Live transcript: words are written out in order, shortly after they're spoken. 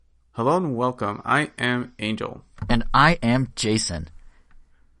Hello and welcome. I am Angel. And I am Jason.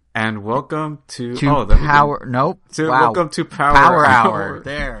 And welcome to Power. Nope. Welcome to Power Hour.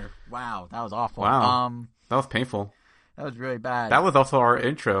 There. Wow, that was awful. Wow. That was painful. That was really bad. That was also our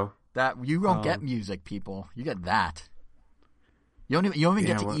intro. That you don't get music, people. You get that. You don't even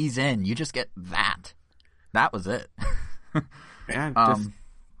get to ease in. You just get that. That was it. Yeah, just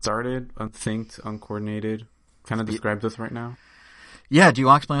started, unsynced, uncoordinated. Kind of describes us right now. Yeah, do you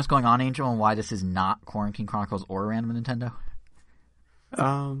want to explain what's going on, Angel, and why this is not Quarantine Chronicles or Random Nintendo?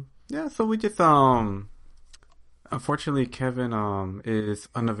 Yeah, so we just, unfortunately, Kevin, is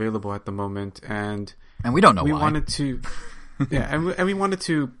unavailable at the moment, and we don't know why. We wanted to, yeah, and we wanted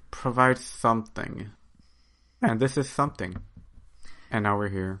to provide something, and this is something, and now we're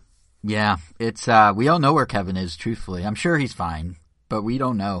here. Yeah, it's, we all know where Kevin is, truthfully. I'm sure he's fine, but we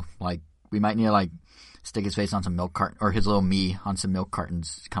don't know. Like, we might need to, stick his face on some milk carton, or his little me on some milk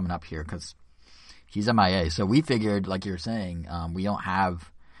cartons coming up here, because he's MIA. So we figured, like you were saying, we don't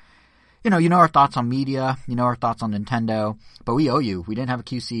have, you know our thoughts on media, our thoughts on Nintendo, but we owe you. We didn't have a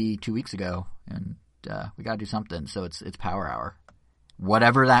QC 2 weeks ago, and we got to do something. So it's Power Hour,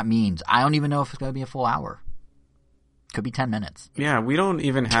 whatever that means. I don't even know if it's going to be a full hour. Could be 10 minutes. Yeah, we don't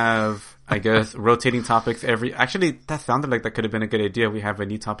even have, I guess, rotating topics actually, that sounded like that could have been a good idea. We have a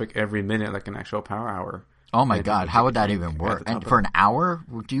new topic every minute, like an actual Power Hour. Oh my God, how would that even work? And for an hour?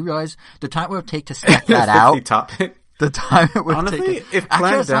 Do you realize the time it would take to set that out? Topic? The time it would Honestly, take. if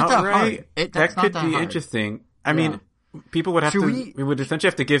planned out right, that could be interesting. I mean, people would have we would essentially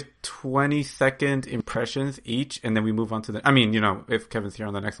have to give 20-second impressions each, and then we move on to the, if Kevin's here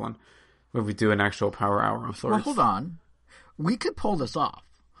on the next one, where we do an actual Power Hour of sorts. Well, hold on. We could pull this off.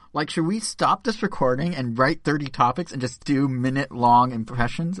 Should we stop this recording and write 30 topics and just do minute-long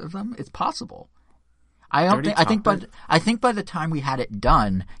impressions of them? It's possible. I think by the time we had it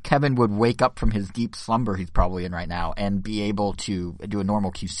done, Kevin would wake up from his deep slumber he's probably in right now and be able to do a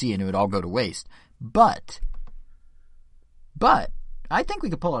normal QC, and it would all go to waste. But I think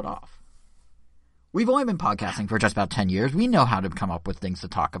we could pull it off. We've only been podcasting for just about 10 years. We know how to come up with things to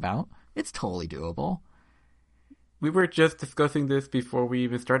talk about. It's totally doable. We were just discussing this before we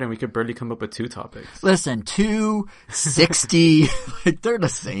even started, and we could barely come up with 2 topics. Listen, 260, they're the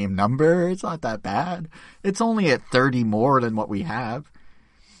same number. It's not that bad. It's only at 30 more than what we have.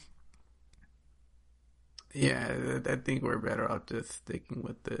 Yeah, I think we're better off just sticking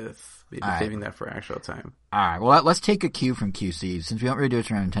with this. Maybe saving that for actual time. All right, well, let's take a cue from QC. Since we don't really do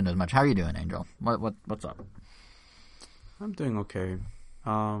it around Nintendo as much, how are you doing, Angel? What's up? I'm doing okay.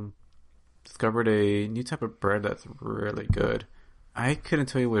 Discovered a new type of bread that's really good. I couldn't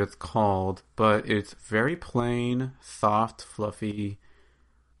tell you what it's called, but it's very plain, soft, fluffy,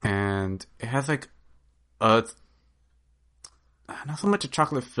 and it has not so much a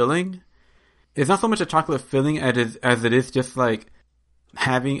chocolate filling. It's not so much a chocolate filling as it is just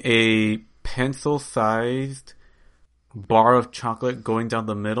having a pencil-sized bar of chocolate going down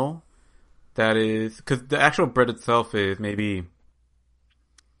the middle. That is, because the actual bread itself is maybe,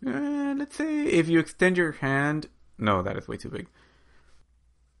 let's say if you extend your hand, no, that is way too big.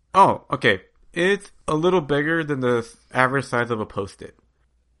 Oh, okay. It's a little bigger than the average size of a Post-it.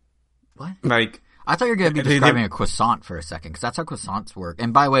 What? I thought you were going to be describing a croissant for a second, because that's how croissants work.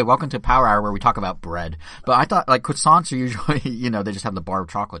 And by the way, welcome to Power Hour, where we talk about bread. But I thought, croissants are usually, they just have the bar of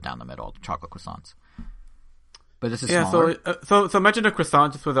chocolate down the middle, chocolate croissants. But this is smaller. So imagine a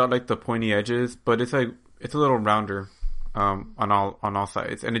croissant just without, the pointy edges, but it's a little rounder, on all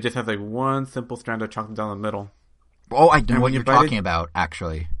sides. And it just has, one simple strand of chocolate down the middle. Oh, I know what you're talking about,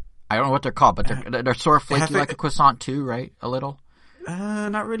 actually. I don't know what they're called, but they're sort of flaky like a croissant too, right? A little?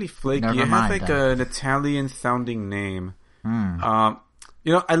 Not really flaky. Never it mind, has an Italian sounding name. I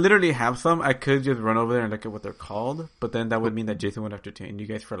literally have some. I could just run over there and look at what they're called, but then that would mean that Jason would have to entertain you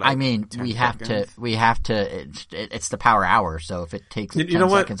guys for 10 we have to, it's the Power Hour, so if it takes 10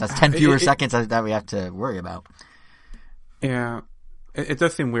 seconds, that's 10 fewer seconds that we have to worry about. Yeah. It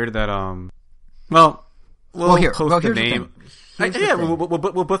does seem weird that, we'll post the name.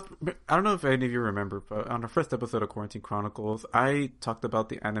 We'll both. I don't know if any of you remember, but on our first episode of Quarantine Chronicles, I talked about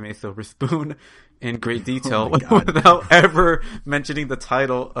the anime Silver Spoon in great detail without ever mentioning the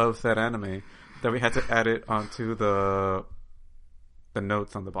title of said anime. That we had to add it onto the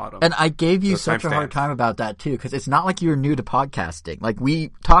notes on the bottom. And I gave you such a hard time about that too, because it's not like you were new to podcasting. We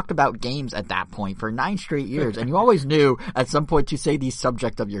talked about games at that point for 9 straight years, and you always knew at some point to say the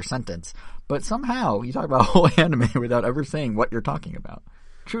subject of your sentence. But somehow you talk about a whole anime without ever saying what you're talking about.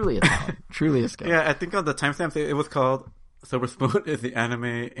 Truly a talent. Truly a skill. Yeah, I think on the timestamps it was called Silver Spoon is the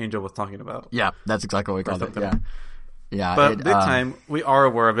anime Angel was talking about. Yeah, that's exactly what we called it. Yeah. Yeah, but this time we are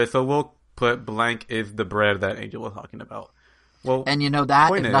aware of it, so we'll put blank is the bread that Angel was talking about. Well, and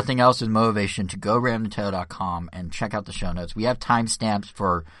that, if nothing else, is motivation to go randomnintendo.com and check out the show notes. We have timestamps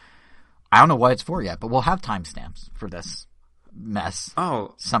for, I don't know what it's for yet, but we'll have timestamps for this mess.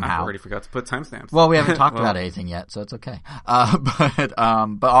 Oh, somehow. I already forgot to put timestamps. Well, we haven't talked about anything yet, so it's okay. But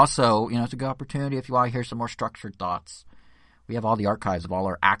also, it's a good opportunity if you want to hear some more structured thoughts. We have all the archives of all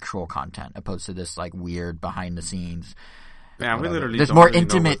our actual content, opposed to this like weird behind the scenes. Yeah, we literally there's don't more really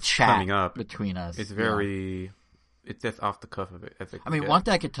intimate chat up. Between us. It's very. It's just off the cuff of it. One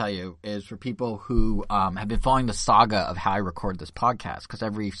thing I could tell you is for people who have been following the saga of how I record this podcast, because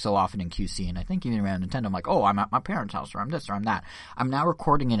every so often in QC, and I think even around Nintendo, I'm like, oh, I'm at my parents' house, or I'm this, or I'm that. I'm now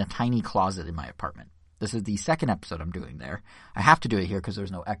recording in a tiny closet in my apartment. This is the second episode I'm doing there. I have to do it here because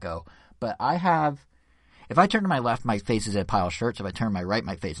there's no echo. But I have, if I turn to my left, my face is in a pile of shirts. If I turn to my right,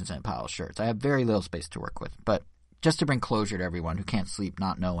 my face is in a pile of shirts. I have very little space to work with. But just to bring closure to everyone who can't sleep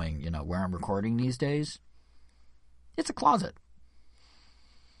not knowing, where I'm recording these days, it's a closet.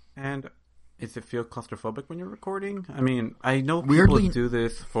 And does it feel claustrophobic when you're recording? I mean, I know people do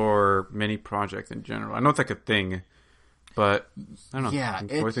this for many projects in general. I know it's like a thing, but I don't know. Yeah, I'm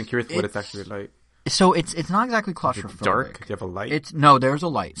always been curious what it's actually like. So it's not exactly claustrophobic. It's dark? Do you have a light? No, there's a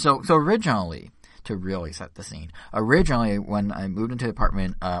light. So originally, to really set the scene, when I moved into the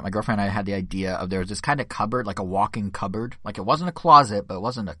apartment, my girlfriend and I had the idea of there was this kind of cupboard, like a walk-in cupboard. Like it wasn't a closet, but it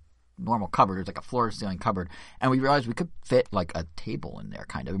wasn't a normal cupboard. It was like a floor-to-ceiling cupboard, and we realized we could fit like a table in there,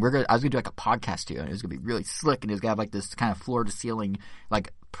 kind of. I was gonna do like a podcast too, and it was gonna be really slick, and it was gonna have like this kind of floor-to-ceiling,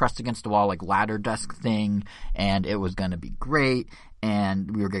 like pressed against the wall, like ladder desk thing, and it was gonna be great.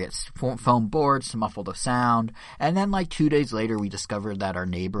 And we were gonna get foam boards to muffle the sound. And then like 2 days later, we discovered that our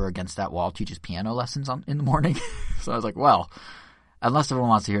neighbor against that wall teaches piano lessons in the morning. So I was like, well, unless everyone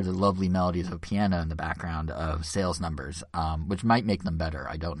wants to hear the lovely melodies of piano in the background of sales numbers, which might make them better.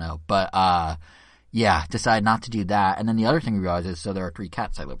 I don't know. But, decided not to do that. And then the other thing we realized is, so there are 3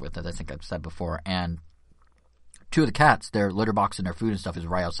 cats I live with, as I think I've said before. And 2 of the cats, their litter box and their food and stuff is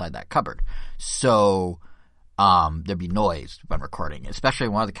right outside that cupboard. So, there'd be noise when recording, especially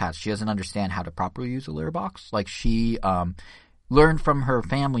one of the cats. She doesn't understand how to properly use a litter box. Like she, learned from her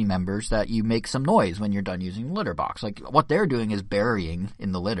family members that you make some noise when you're done using the litter box. Like what they're doing is burying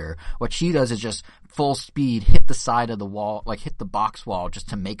in the litter. What she does is just full speed hit the side of the wall, like hit the box wall just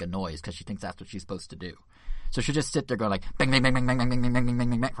to make a noise because she thinks that's what she's supposed to do. So she'll just sit there going like bang, bang, bang, bang, bang, bang, bang, bang, bang, bang,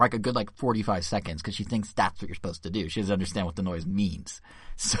 bang, bang for like a good like 45 seconds because she thinks that's what you're supposed to do. She doesn't understand what the noise means.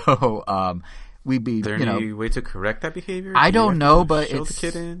 So, Is there any way to correct that behavior? I don't know, but show the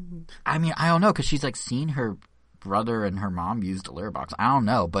kid in? I mean, I don't know because she's like seen her brother and her mom used a litter box. I don't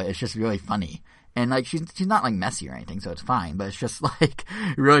know, but it's just really funny. And like she's not like messy or anything, so it's fine. But it's just like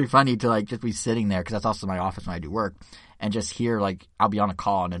really funny to like just be sitting there because that's also my office when I do work and just hear like I'll be on a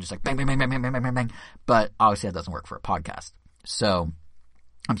call and then just like bang bang bang bang bang bang bang bang. But obviously that doesn't work for a podcast. So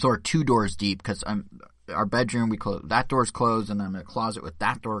I'm sort of 2 doors deep because our bedroom that door's closed and I'm in a closet with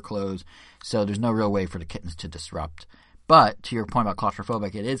that door closed. So there's no real way for the kittens to disrupt. But to your point about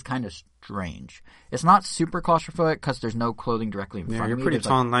claustrophobic, it is kind of strange. It's not super claustrophobic because there's no clothing directly in front of me. You're pretty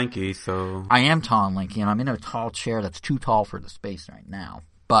tall and lanky, so... I am tall and lanky, and I'm in a tall chair that's too tall for the space right now.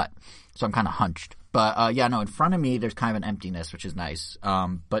 So I'm kind of hunched. But, in front of me, there's kind of an emptiness, which is nice.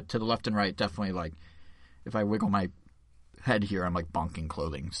 But to the left and right, definitely, like, if I wiggle my head here, I'm, like, bonking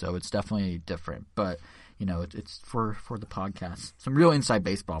clothing. So it's definitely different. But, it's for the podcast. Some real inside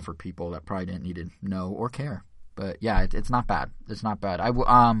baseball for people that probably didn't need to know or care. But yeah, it's not bad. It's not bad.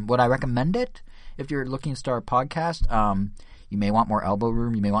 Would I recommend it if you're looking to start a podcast? You may want more elbow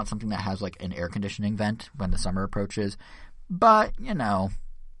room. You may want something that has like an air conditioning vent when the summer approaches. But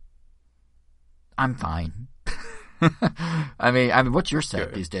I'm fine. I mean, what's your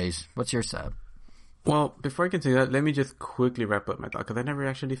set these days? What's your set? Well, before I continue that, let me just quickly wrap up my thought because I never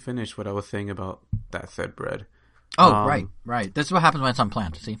actually finished what I was saying about that said bread. Oh, right. This is what happens when it's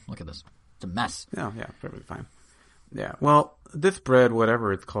unplanned. See, look at this. It's a mess. Yeah, perfectly fine. Yeah, well, this bread,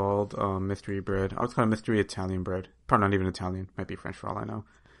 whatever it's called, mystery bread, I was calling it mystery Italian bread. Probably not even Italian. Might be French for all I know.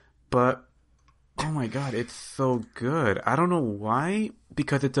 But, oh my god, it's so good. I don't know why,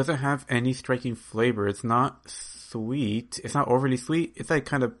 because it doesn't have any striking flavor. It's not sweet. It's not overly sweet. It's like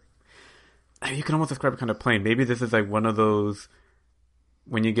kind of, you can almost describe it kind of plain. Maybe this is like one of those,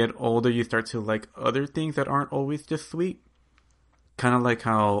 when you get older, you start to like other things that aren't always just sweet. Kind of like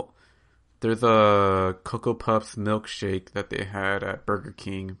how there's a Cocoa Puffs milkshake that they had at Burger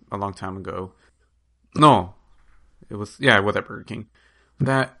King a long time ago. No, it was at Burger King.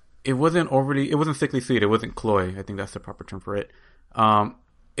 That it wasn't sickly sweet. It wasn't cloy. I think that's the proper term for it.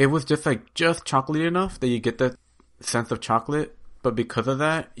 It was just chocolatey enough that you get that sense of chocolate, but because of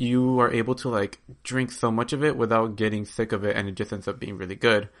that, you are able to like drink so much of it without getting sick of it, and it just ends up being really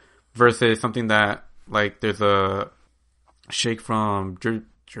good. Versus something that like there's a shake from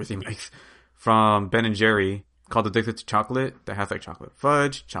Jersey Mike's from Ben and Jerry called Addicted to Chocolate that has like chocolate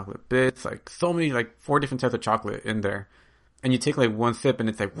fudge, chocolate bits, like so many, like 4 different types of chocolate in there. And you take like one sip and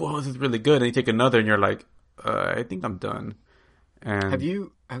it's like, whoa, this is really good. And you take another and you're like, I think I'm done. And have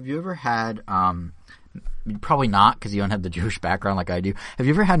you ever had, probably not because you don't have the Jewish background like I do. Have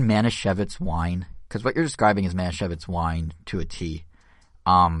you ever had Manischewitz wine? Because what you're describing is Manischewitz wine to a T.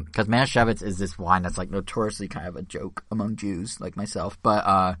 Because Manischewitz is this wine that's like notoriously kind of a joke among Jews like myself,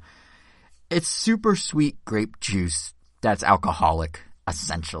 but it's super sweet grape juice that's alcoholic,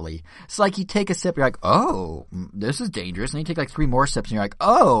 essentially. It's like you take a sip, you're like, oh, this is dangerous, and you take like 3 more sips, and you're like,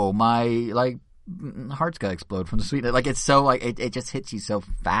 oh, my like heart's gonna explode from the sweetness. Like it's so like it just hits you so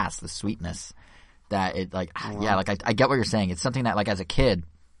fast, the sweetness, that it like yeah, like I get what you're saying. It's something that like as a kid.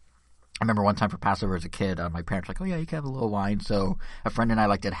 I remember one time for Passover as a kid, my parents were like, oh yeah, you can have a little wine. So a friend and I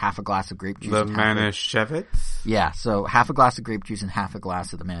like did half a glass of grape juice. The Manischewitz? Yeah, so half a glass of grape juice and half a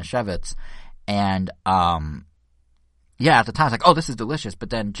glass of the Manischewitz. And, yeah, at the time I was like, oh, this is delicious. But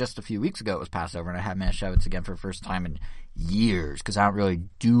then just a few weeks ago it was Passover and I had Manischewitz again for the first time in years because I don't really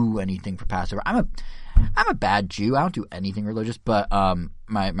do anything for Passover. I'm a bad Jew. I don't do anything religious, but,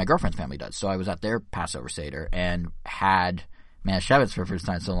 my girlfriend's family does. So I was at their Passover Seder and had Manischewitz for the first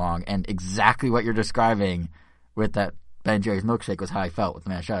time in so long, and exactly what you're describing with that Ben & Jerry's milkshake was how I felt with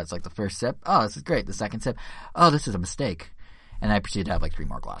the Manischewitz. Like the first sip, oh, this is great. The second sip, oh, this is a mistake. And I proceeded to have like 3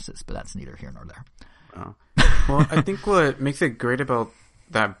 more glasses, but that's neither here nor there. Oh. Well, I think what makes it great about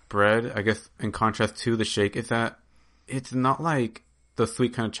that bread, I guess, in contrast to the shake, is that it's not like the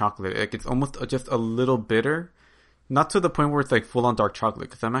sweet kind of chocolate. Like it's almost just a little bitter, not to the point where it's like full on dark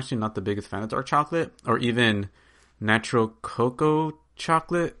chocolate. Because I'm actually not the biggest fan of dark chocolate, or even natural cocoa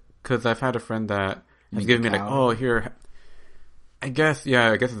chocolate, because I've had a friend that has given me like, oh, here, I guess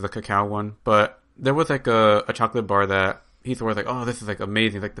it's a cacao one, but there was like a chocolate bar that he was like, oh, this is like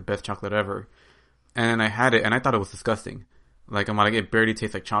amazing, like the best chocolate ever, and I had it and I thought it was disgusting. Like I'm like, it barely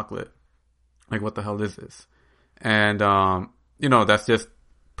tastes like chocolate. Like what the hell is this? And that's just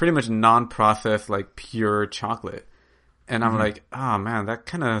pretty much non-processed, like pure chocolate. And I'm like, oh man, that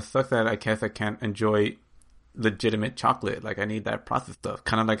kind of sucks that I guess I can't enjoy legitimate chocolate. Like I need that processed stuff.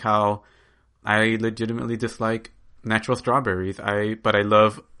 Kind of like how I legitimately dislike natural strawberries. But I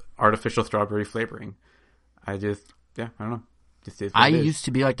love artificial strawberry flavoring. I don't know. I used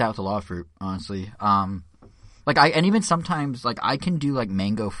to be like that with a lot of fruit, honestly. And even sometimes like I can do like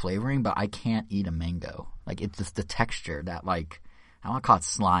mango flavoring, but I can't eat a mango. Like it's just the texture that like, I don't want to call it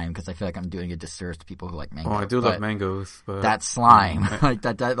slime because I feel like I'm doing a disservice to people who like mango. Oh, I do love mangoes, but that slime,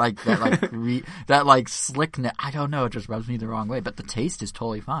 that slickness. I don't know. It just rubs me the wrong way. But the taste is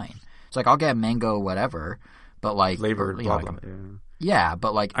totally fine. It's like I'll get a mango, whatever, but like flavored, blah, blah, yeah.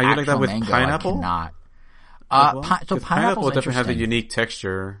 But like are you like that with mango, pineapple? I cannot. So pineapple definitely has a unique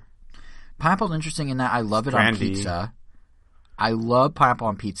texture. Pineapple's interesting in that I love it on pizza. I love pineapple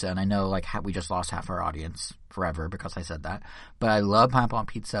on pizza, and I know like we just lost half our audience forever because I said that. But I love pineapple on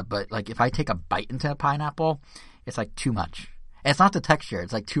pizza. But like if I take a bite into a pineapple, it's like too much. And it's not the texture;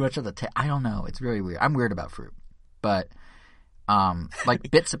 it's like too much of the. I don't know. It's really weird. I'm weird about fruit, but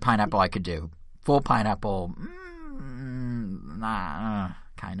like bits of pineapple I could do. Full pineapple,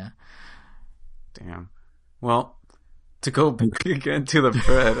 kind of. Damn. Well, to go back again to the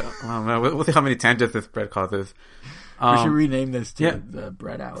bread. Oh man, we'll see how many tangents this bread causes. We should rename this to the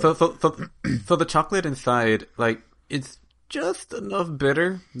bread hour. So the chocolate inside, like, it's just enough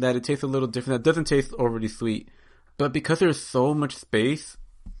bitter that it tastes a little different. It doesn't taste overly sweet. But because there's so much space,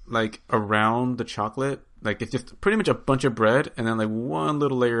 like, around the chocolate, like, it's just pretty much a bunch of bread and then, like, one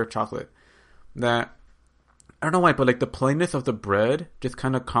little layer of chocolate. That, I don't know why, but, like, the plainness of the bread just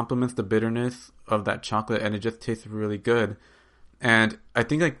kind of complements the bitterness of that chocolate, and it just tastes really good. And I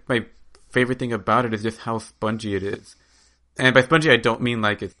think, like, my favorite thing about it is just how spongy it is. And by spongy, I don't mean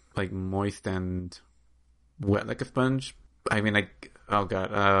like it's like moist and wet like a sponge. I mean like, oh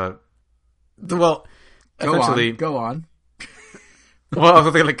god, well, essentially, go on. Well, I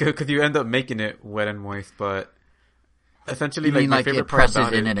was like, because you end up making it wet and moist, but essentially, you like mean, my like favorite it part presses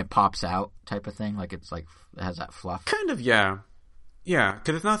about in it, and it pops out type of thing. Like it's like it has that fluff. Kind of, yeah,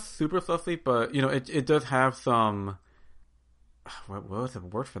 because it's not super fluffy, but it does have some. What was the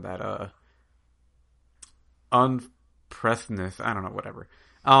word for that? Unpressedness. I don't know. Whatever.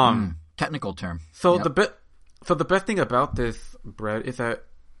 Technical term. So the best thing about this bread is that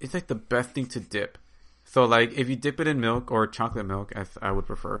it's like the best thing to dip. So like if you dip it in milk or chocolate milk, as I would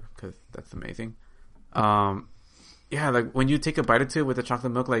prefer, because that's amazing. yeah, like when you take a bite or two with the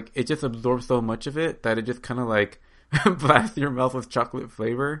chocolate milk, like it just absorbs so much of it that it just kind of like blasts your mouth with chocolate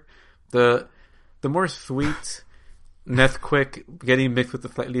flavor. The more sweet Nesquik getting mixed with the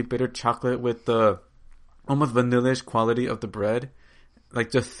slightly bitter chocolate with the almost vanilla-ish quality of the bread,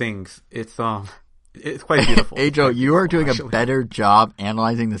 like just sings. It's quite beautiful. Hey Joe, you are doing a better job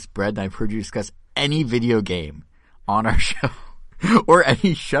analyzing this bread than I've heard you discuss any video game on our show or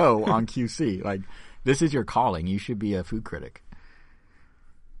any show on QC. Like, this is your calling. You should be a food critic.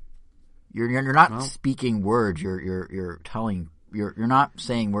 You're not speaking words. You're telling. You're not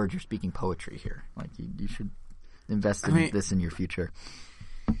saying words. You're speaking poetry here. Like, you should invest in this in your future.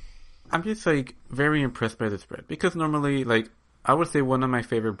 I'm just like very impressed by this bread because normally, like, I would say one of my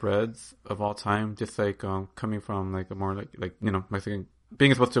favorite breads of all time, just like coming from like a more like you know, Mexican,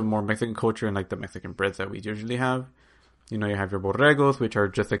 being exposed to more Mexican culture and like the Mexican breads that we usually have. You know, you have your borregos, which are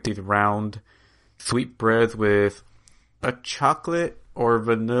just like these round, sweet breads with a chocolate or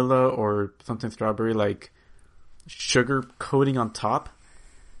vanilla or something strawberry like sugar coating on top.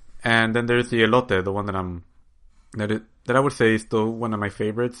 And then there's the elote, the one that I would say is still one of my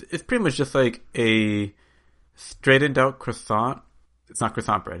favorites. It's pretty much just like a straightened out croissant. It's not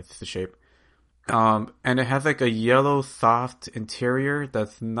croissant bread, it's just the shape. And it has like a yellow soft interior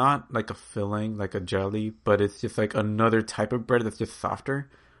that's not like a filling, like a jelly, but it's just like another type of bread that's just softer.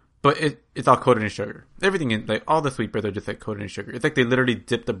 But it's all coated in sugar. Everything in, like, all the sweet breads are just like coated in sugar. It's like they literally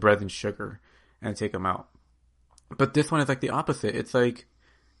dip the bread in sugar and take them out. But this one is like the opposite. It's like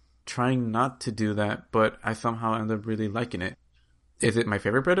trying not to do that, but I somehow end up really liking it. Is it my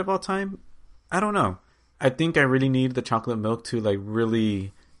favorite bread of all time? I don't know. I think I really need the chocolate milk to like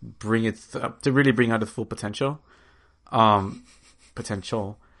really bring out its full potential.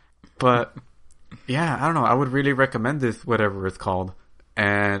 But yeah, I don't know. I would really recommend this, whatever it's called.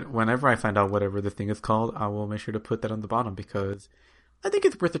 And whenever I find out whatever the thing is called, I will make sure to put that on the bottom because I think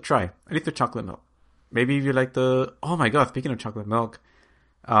it's worth a try. At least the chocolate milk. Maybe if you like the... Oh my god, speaking of chocolate milk.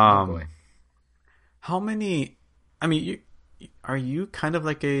 Oh boy. How many... I mean, are you kind of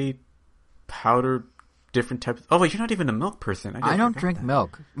like a powdered different types... Oh wait, you're not even a milk person. I don't drink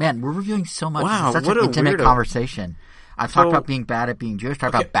milk. Man, we're reviewing so much. Wow, it's such an intimate conversation. I've talked about being bad at being Jewish.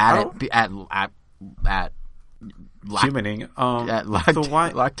 Talked about bad at humaning. So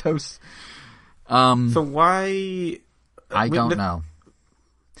why lactose? So why? I don't know.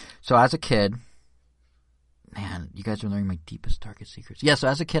 So as a kid, man, you guys are learning my deepest, darkest secrets. Yeah. So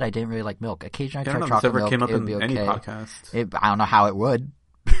as a kid, I didn't really like milk. Occasionally, I tried chocolate milk. Came up it would in be okay. Any podcast. I don't know how it would.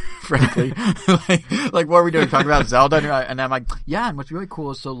 Frankly, like what are we doing? Talking about Zelda, and I'm like, yeah. And what's really cool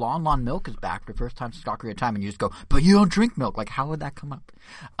is so Lon Lon Milk is back for the first time since Ocarina of Time, and you just go, but you don't drink milk. Like, how would that come up?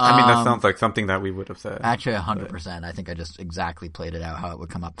 I mean, that sounds like something that we would have said. Actually, 100%. I think I just exactly played it out how it would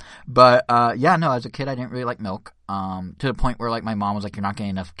come up. But yeah, no. As a kid, I didn't really like milk. To the point where like my mom was like, "You're not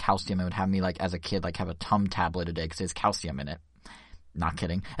getting enough calcium," and would have me like as a kid like have a Tum tablet a day because there's calcium in it. Not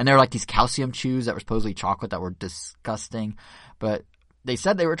kidding. And there were like these calcium chews that were supposedly chocolate that were disgusting, but they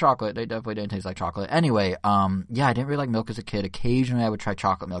said they were chocolate. They definitely didn't taste like chocolate. Anyway, yeah, I didn't really like milk as a kid. Occasionally I would try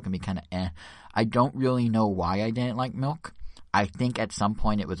chocolate milk and be kind of eh. I don't really know why I didn't like milk. I think at some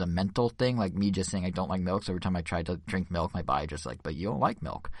point it was a mental thing, like me just saying I don't like milk. So every time I tried to drink milk, my body just like, but you don't like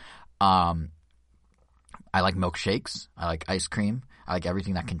milk. I like milkshakes. I like ice cream. I like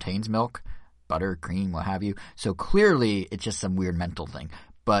everything that contains milk, butter, cream, what have you. So clearly it's just some weird mental thing.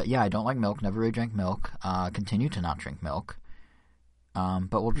 But yeah, I don't like milk. Never really drank milk. Continue to not drink milk.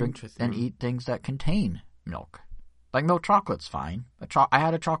 But we'll drink and eat things that contain milk. Like milk chocolate's fine. I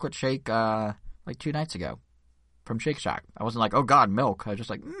had a chocolate shake like 2 nights ago from Shake Shack. I wasn't like, oh god, milk. I was just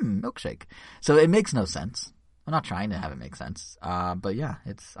like, milkshake. So it makes no sense. I'm not trying to have it make sense. But yeah,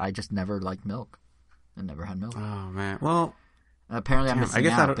 I just never liked milk. I never had milk. Oh man. Well, apparently I'm missing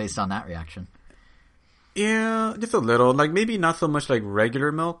out based on that reaction. Yeah, just a little. Like maybe not so much like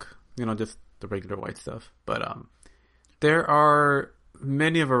regular milk. You know, just the regular white stuff. But there are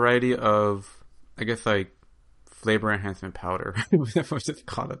many a variety of, I guess, like flavor enhancement powder. We'll just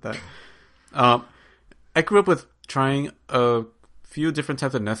call it that. I grew up with trying a few different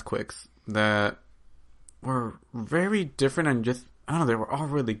types of Nesquiks that were very different and just, I don't know, they were all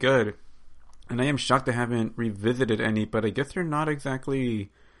really good. And I am shocked I haven't revisited any, but I guess they're not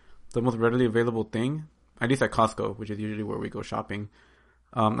exactly the most readily available thing. At least at Costco, which is usually where we go shopping.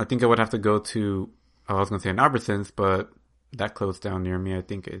 I think I would have to go to, I was going to say an Albertsons, but that closed down near me. I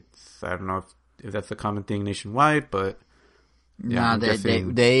think I don't know if that's a common thing nationwide, but yeah.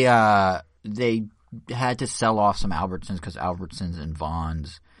 No, they had to sell off some Albertsons because Albertsons and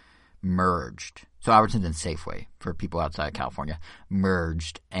Vons merged. So Albertsons and Safeway, for people outside of California,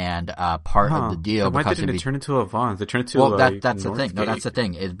 merged, and part of the deal. Why didn't it turn into a Vons? It turned into that's the thing. No, that's the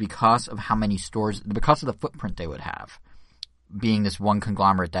thing. Is because of how many stores, because of the footprint they would have, being this one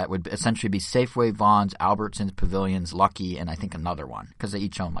conglomerate that would essentially be Safeway, Vons, Albertsons, Pavilions, Lucky, and I think another one, because they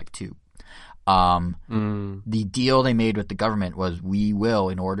each own like 2. The deal they made with the government was, we will,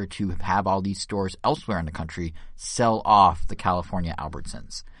 in order to have all these stores elsewhere in the country, sell off the California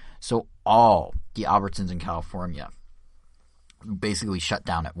Albertsons. So all the Albertsons in California basically shut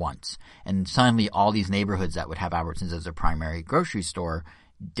down at once. And suddenly all these neighborhoods that would have Albertsons as their primary grocery store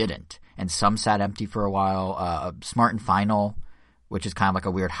didn't. And some sat empty for a while. Smart and Final, which is kind of like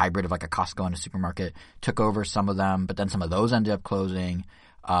a weird hybrid of like a Costco and a supermarket, took over some of them, but then some of those ended up closing.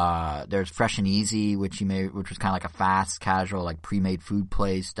 There's Fresh and Easy, which was kind of like a fast, casual, like pre-made food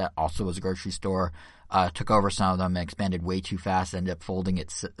place that also was a grocery store. Took over some of them and expanded way too fast, ended up folding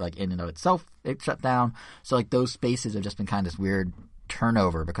it like in and of itself. It shut down. So like those spaces have just been kind of this weird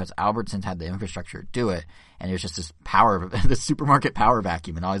turnover because Albertsons had the infrastructure to do it, and it was just this the supermarket power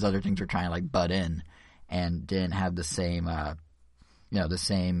vacuum, and all these other things were trying to like butt in and didn't have the same the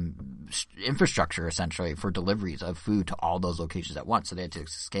same infrastructure essentially for deliveries of food to all those locations at once. So they had to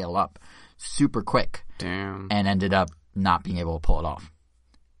scale up super quick. Damn. And ended up not being able to pull it off.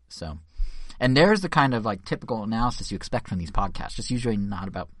 So, and there's the kind of like typical analysis you expect from these podcasts. Just usually not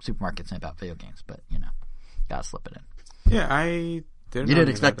about supermarkets and about video games, but gotta slip it in. Yeah, I didn't. You didn't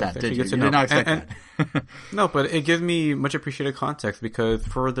expect that, did you? You did not expect that. No, but it gives me much appreciated context because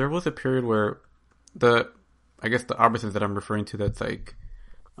there was a period where I guess the Albertsons that I'm referring to, that's like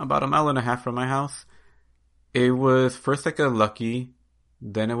about 1.5 miles from my house. It was first like a Lucky,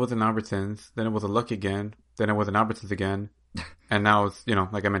 then it was an Albertsons, then it was a Lucky again, then it was an Albertsons again, and now it's,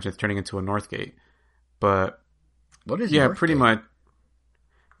 like I mentioned, it's turning into a Northgate. But what is Northgate? Pretty much.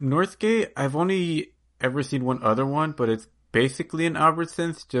 Northgate, I've only ever seen one other one, but it's basically an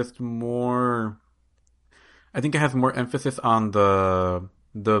Albertsons, just more. I think it has more emphasis on the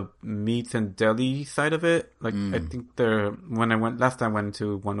meats and deli side of it. Like I think last time I went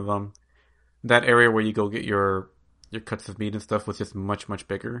into one of them, that area where you go get your cuts of meat and stuff was just much, much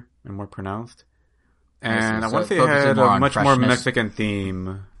bigger and more pronounced. And I want to say it had a much more Mexican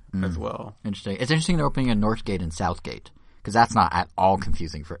theme as well. Interesting. It's interesting they're opening a Northgate and Southgate, because that's not at all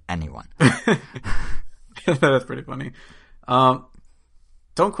confusing for anyone. That's pretty funny.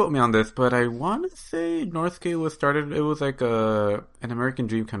 Don't quote me on this, but I want to say Northgate was started. It was like an American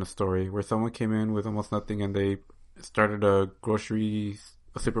Dream kind of story where someone came in with almost nothing and they started a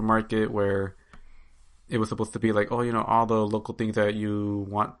supermarket where it was supposed to be like, all the local things that you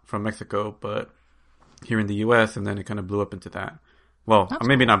want from Mexico, but here in the U.S., and then it kind of blew up into that. Well,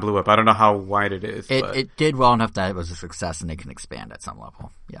 maybe not blew up. I don't know how wide it is. It did well enough that it was a success and they can expand at some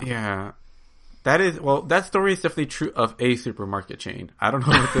level. Yeah. That story is definitely true of a supermarket chain. I don't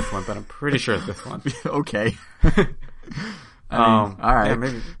know about this one, but I'm pretty sure it's this one. Okay. All right. Yeah,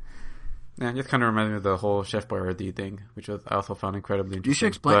 maybe. Yeah, it just kind of reminded me of the whole Chef Boyardee thing, which I also found incredibly interesting. You should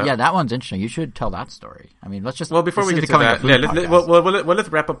explain. Yeah, that one's interesting. You should tell that story. I mean, let's just. Well, before we get to that, let's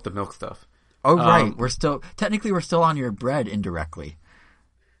wrap up the milk stuff. Oh, right. We're still on your bread indirectly.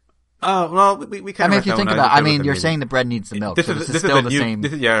 Well, we kind of. If you think about it, you're saying the bread needs the milk. This is still the same.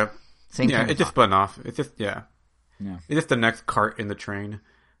 Same it just spun off. It's just, yeah. It's just the next cart in the train.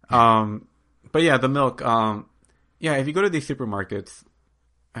 But yeah, the milk, if you go to these supermarkets,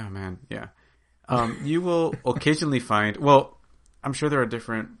 oh man, yeah. You will occasionally find, I'm sure there are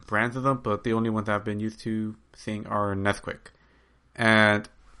different brands of them, but the only ones I've been used to seeing are Nesquik. And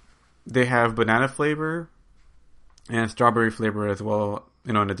they have banana flavor and strawberry flavor as well,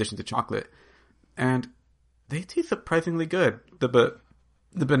 in addition to chocolate. And they taste surprisingly good.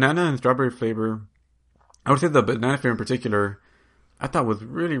 The banana and strawberry flavor, I would say the banana flavor in particular, I thought was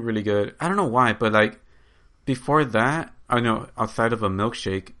really, really good. I don't know why, but like before that, I know outside of a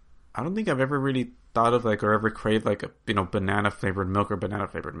milkshake, I don't think I've ever really thought of or ever craved a banana flavored milk or banana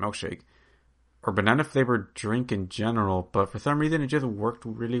flavored milkshake or banana flavored drink in general. But for some reason, it just worked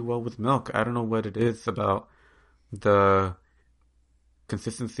really well with milk. I don't know what it is about the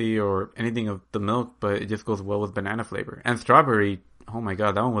consistency or anything of the milk, but it just goes well with banana flavor and strawberry. Oh my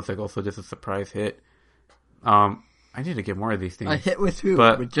god, that one was also just a surprise hit. I need to get more of these things. A hit with who?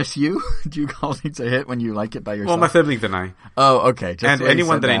 With just you? Do you call things a hit when you like it by yourself? Well, my siblings and I. Oh, okay. And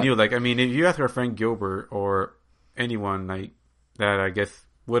anyone that I knew. If you ask our friend Gilbert or anyone that I guess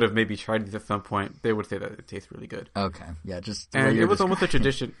would have maybe tried these at some point, they would say that it tastes really good. Okay. Yeah, just... And it was almost a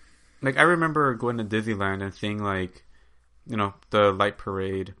tradition. I remember going to Disneyland and seeing the light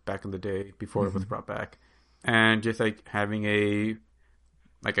parade back in the day before it was brought back. And just having a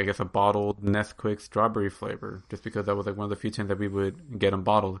like I guess a bottled Nesquik strawberry flavor, just because that was like one of the few times that we would get them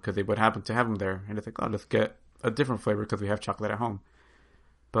bottled because they would happen to have them there, and it's like, oh, let's get a different flavor because we have chocolate at home.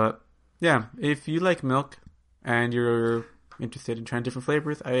 But yeah, if you like milk and you're interested in trying different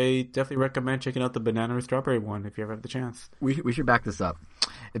flavors, I definitely recommend checking out the banana or strawberry one if you ever have the chance. We should back this up.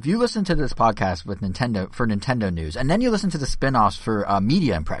 If you listen to this podcast with Nintendo news, and then you listen to the spin-offs for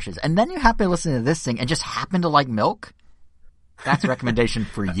media impressions, and then you happen to listen to this thing and just happen to like milk, that's a recommendation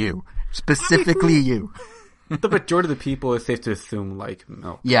for you. Specifically you. The majority of the people, it's safe to assume, like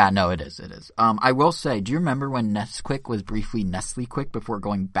milk. Yeah, no, it is. I will say, do you remember when Nesquik was briefly Nestle Quick before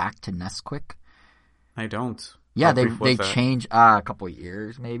going back to Nesquik? I don't. Yeah, they changed a couple of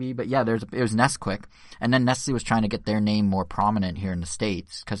years maybe, but yeah, it was Nesquik, and then Nestle was trying to get their name more prominent here in the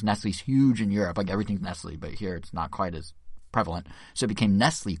States because Nestle's huge in Europe. Like everything's Nestle, but here it's not quite as prevalent, so it became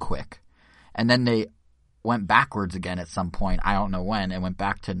Nestle Quick, and then they went backwards again at some point. I don't know when, and went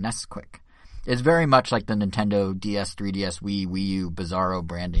back to Nesquik. It's very much like the Nintendo DS, 3DS, Wii U, Bizarro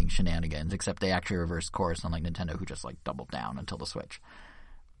branding shenanigans, except they actually reversed course, unlike Nintendo, who just like doubled down until the Switch.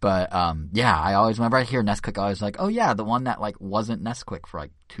 But yeah, I always, whenever I hear Nesquik, I was like, oh yeah, the one that like wasn't Nesquik for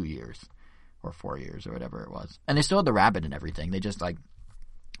like 2 years or 4 years or whatever it was. And they still had the rabbit and everything. They just like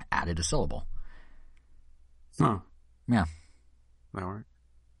added a syllable. Oh. Yeah. That worked.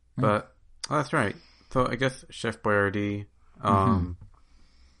 But, oh, that's right. So I guess Chef Boyardee,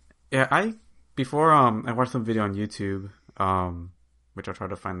 yeah, before I watched some video on YouTube, which I'll try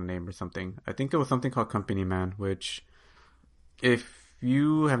to find the name or something. I think it was something called Company Man, which if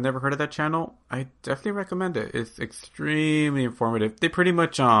you have never heard of that channel, I definitely recommend it. It's extremely informative. They pretty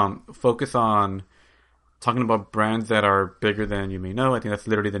much focus on talking about brands that are bigger than you may know. I think that's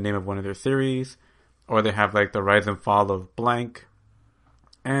literally the name of one of their series. Or they have like the rise and fall of blank.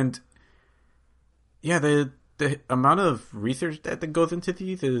 And yeah, the amount of research that goes into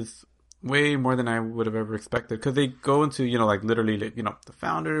these is way more than I would have ever expected. Because they go into, like literally, the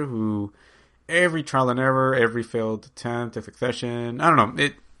founder who... every trial and error, every failed attempt, a succession. I don't know.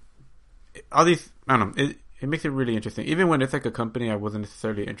 It makes it really interesting. Even when it's like a company I wasn't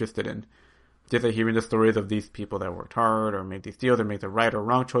necessarily interested in. Just like hearing the stories of these people that worked hard or made these deals or made the right or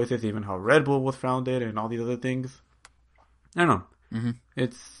wrong choices, even how Red Bull was founded and all these other things. I don't know. Mm-hmm.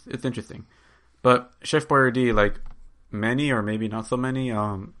 It's interesting. But Chef Boyardee, like many or maybe not so many,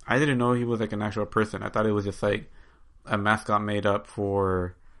 I didn't know he was like an actual person. I thought it was just like a mascot made up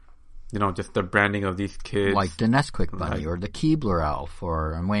for... just the branding of these kids. Like the Nesquik Bunny or the Keebler Elf,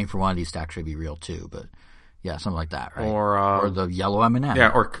 or I'm waiting for one of these to actually be real too, but yeah, something like that, right? Or the Yellow M&M. Yeah,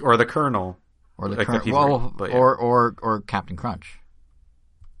 or the Colonel. Or the Colonel. Well, yeah. or Captain Crunch.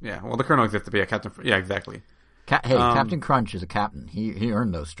 Yeah, well, the Colonel exists to be a Captain... Yeah, exactly. Captain Crunch is a captain. He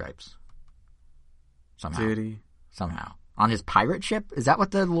earned those stripes. Somehow. Did he? Somehow. On his pirate ship? Is that what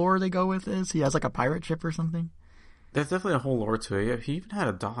the lore they go with is? He has like a pirate ship or something? There's definitely a whole lore to it. Yeah, he even had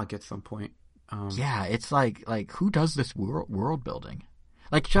a dog at some point. Yeah, it's like who does this world building?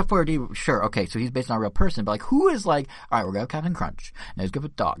 Like Chef Boyardee, sure, okay, so he's based on a real person, but like who is like, all right, we're gonna have Captain Crunch, and he's gonna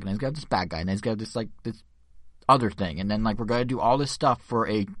have a dog, and he's gonna have this bad guy, and he's gonna have this like this other thing, and then like we're gonna do all this stuff for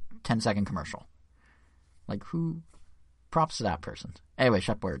a 10-second commercial. Like who? Props to that person. Anyway,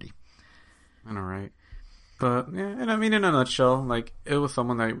 Chef Boyardee. I know, right? But yeah, and I mean, in a nutshell, like it was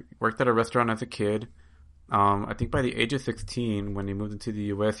someone that worked at a restaurant as a kid. I think by the age of 16, when he moved into the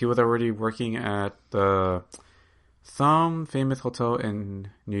U.S., he was already working at some famous hotel in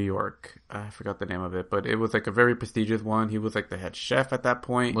New York. I forgot the name of it, but it was like a very prestigious one. He was like the head chef at that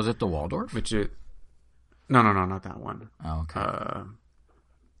point. Was it the Waldorf? No, not that one. Oh, okay.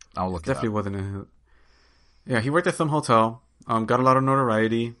 I'll look it definitely up. Wasn't Yeah, he worked at some hotel. Got a lot of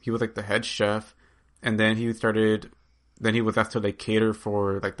notoriety. He was like the head chef, and then he was asked to like cater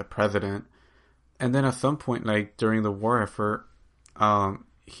for like the president. And then at some point, like during the war effort,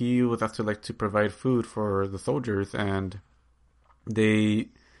 he was asked to provide food for the soldiers, and they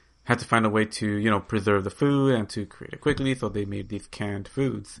had to find a way to preserve the food and to create it quickly. So they made these canned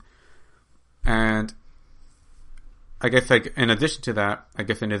foods. And I guess like in addition to that, I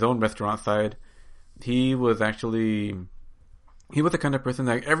guess in his own restaurant side, he was the kind of person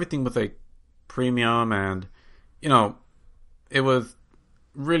that everything was like premium, and it was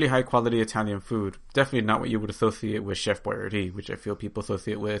really high quality Italian food. Definitely not what you would associate with Chef Boyardee, which I feel people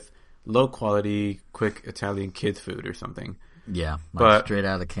associate with low quality, quick Italian kids food or something. Yeah, but straight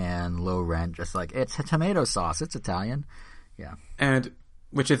out of the can, low rent, just like it's a tomato sauce, it's Italian. Yeah, and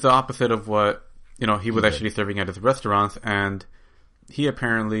which is the opposite of what he was actually serving at his restaurants. And he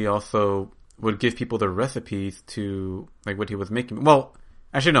apparently also would give people the recipes to like what he was making. Well,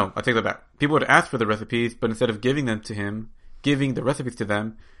 actually no, I take that back. People would ask for the recipes, but instead of giving them to him, giving the recipes to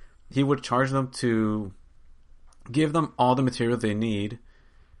them, he would charge them to give them all the materials they need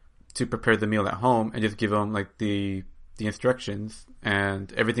to prepare the meal at home, and just give them like the instructions,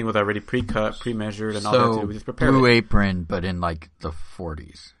 and everything was already pre-cut, pre-measured, and all that to do was just prepare Blue it. Apron, but in like the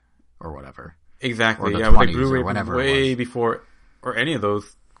 40s or whatever. Exactly, or yeah, like Blue Apron way before or any of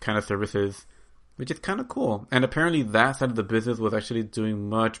those kind of services, which is kind of cool. And apparently that side of the business was actually doing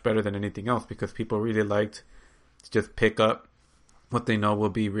much better than anything else, because people really liked to just pick up what they know will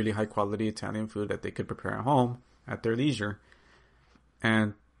be really high quality Italian food that they could prepare at home at their leisure.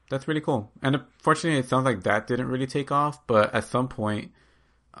 And that's really cool. And unfortunately, it sounds like that didn't really take off. But at some point,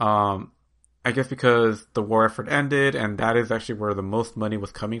 I guess because the war effort ended, and that is actually where the most money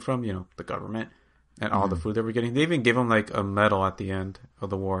was coming from, the government and all the food that we're getting. They even gave them like a medal at the end of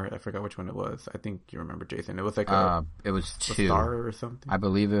the war. I forgot which one it was. I think you remember, Jason. It was like it was two. A star or something. I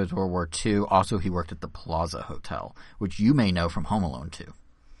believe it was World War II. Also, he worked at the Plaza Hotel, which you may know from Home Alone 2.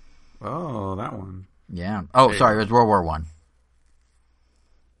 Oh, that one. Yeah. Oh, sorry. It was World War I.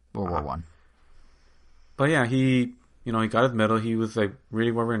 World War I. But yeah, he got his medal. He was like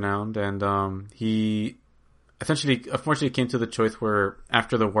really well renowned, and he essentially, unfortunately, came to the choice where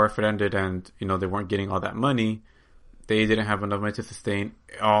after the war effort ended, and they weren't getting all that money, they didn't have enough money to sustain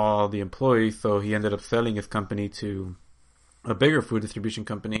all the employees. So he ended up selling his company to a bigger food distribution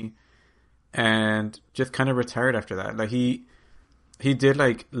company, and just kind of retired after that. Like he did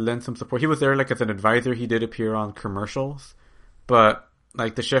like lend some support. He was there like as an advisor. He did appear on commercials, but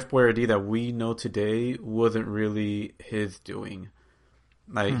like the Chef Boyardee that we know today wasn't really his doing.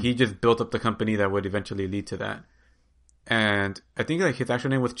 Like he just built up the company that would eventually lead to that. And I think like his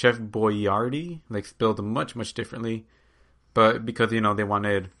actual name was Chef Boyardee, like spelled much, much differently. But because, they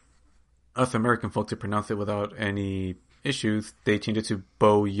wanted us American folk to pronounce it without any issues, they changed it to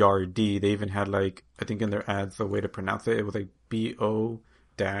Boyardee. They even had like, I think in their ads, a way to pronounce it. It was like BO-YAR-DEE.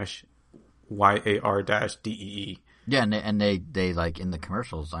 Yeah, and they like in the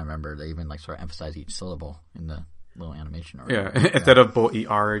commercials, I remember they even like sort of emphasize each syllable in the little animation. Instead of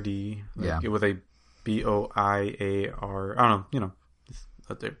Boyardee, it was a BOIAR. I don't know, it's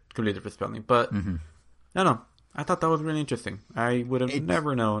a completely different spelling. But I don't know. I thought that was really interesting. I would have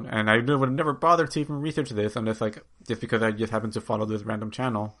never known, and I would have never bothered to even research this unless just because I just happened to follow this random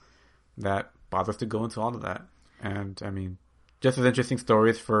channel that bothers to go into all of that. And I mean, just as interesting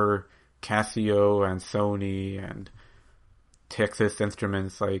stories for Casio and Sony and Texas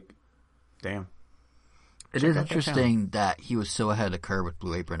Instruments, damn. It is interesting that he was so ahead of the curve with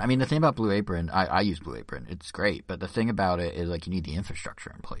Blue Apron. I mean, the thing about Blue Apron, I use Blue Apron. It's great. But the thing about it is, you need the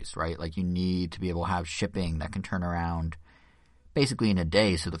infrastructure in place, right? You need to be able to have shipping that can turn around basically in a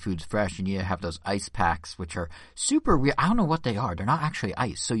day so the food's fresh. You need to have those ice packs, which are super weird. I don't know what they are. They're not actually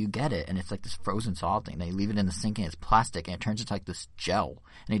ice. So you get it, and it's like this frozen solid thing. They leave it in the sink, and it's plastic, and it turns into this gel.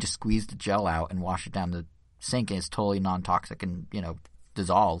 And they just squeeze the gel out and wash it down the sink, and it's totally non-toxic and,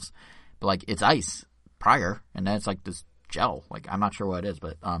 dissolves. But, it's ice prior, and then it's this gel. I'm not sure what it is,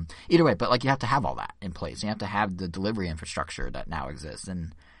 but either way, but you have to have all that in place. You have to have the delivery infrastructure that now exists,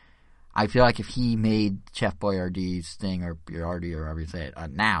 and I feel like if he made Chef Boyardee's thing, or Boyardee, or however you say it,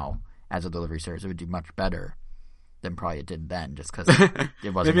 now as a delivery service, it would do much better than probably it did then, just because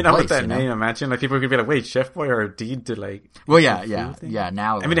it wasn't maybe not with that name. Imagine people could be like, wait, Chef Boyardee did well, yeah.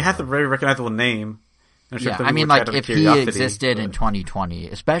 Now I mean, it has a very recognizable name. Yeah, I mean, if he existed in 2020,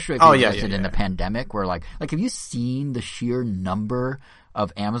 especially if he existed in the pandemic, where have you seen the sheer number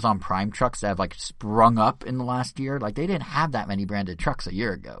of Amazon Prime trucks that have sprung up in the last year? They didn't have that many branded trucks a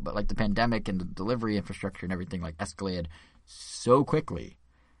year ago, but the pandemic and the delivery infrastructure and everything escalated so quickly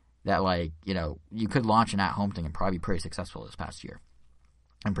that you could launch an at-home thing and probably be pretty successful this past year,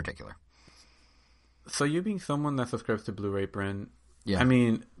 in particular. So you being someone that subscribes to Blue Apron, yeah, I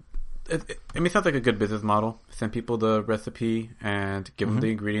mean. It sounds like a good business model. Send people the recipe and give them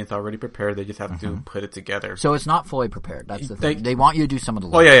the ingredients already prepared. They just have to put it together. So it's not fully prepared. That's the thing. They want you to do some of the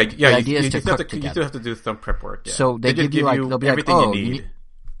work. Oh, yeah. The idea is to cook together. You still have to do some prep work. Yeah. So they give you they'll be everything you need.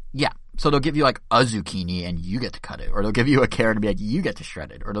 Yeah. So they'll give you a zucchini and you get to cut it. Or they'll give you a carrot and be you get to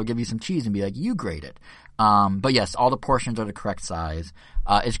shred it. Or they'll give you some cheese and be you grate it. But yes, all the portions are the correct size.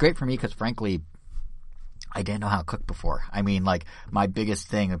 It's great for me because frankly, I didn't know how to cook before. I mean, my biggest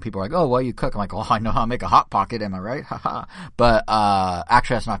thing, when people are oh, well, you cook. I'm well, I know how to make a Hot Pocket. Am I right? Haha. But,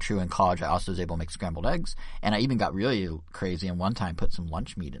 actually that's not true. In college, I also was able to make scrambled eggs. And I even got really crazy and one time put some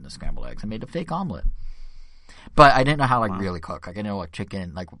lunch meat in the scrambled eggs and made a fake omelet. But I didn't know how really cook. I didn't know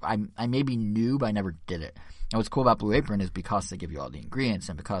chicken. I maybe knew, but I never did it. And what's cool about Blue Apron is because they give you all the ingredients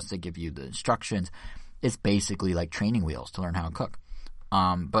and because they give you the instructions, it's basically training wheels to learn how to cook.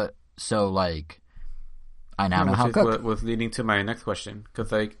 But so I now know how to cook. What was leading to my next question.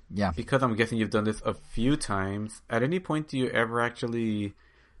 Because I'm guessing you've done this a few times, at any point do you ever actually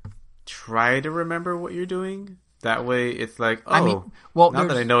try to remember what you're doing? That way it's like, now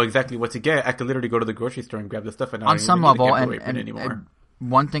that I know exactly what to get, I can literally go to the grocery store and grab the stuff. And on some level, and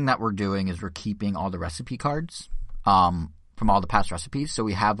one thing that we're doing is we're keeping all the recipe cards from all the past recipes. So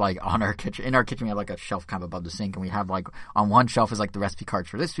we have like in our kitchen we have like a shelf kind of above the sink, and we have like on one shelf is like the recipe cards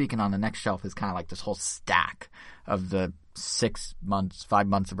for this week, and on the next shelf is kind of like this whole stack of the 5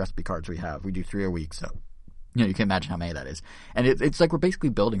 months of recipe cards we have. We do 3 a week, so you can imagine how many that is. And it's like we're basically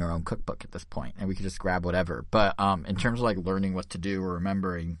building our own cookbook at this point, and we can just grab whatever. But in terms of like learning what to do or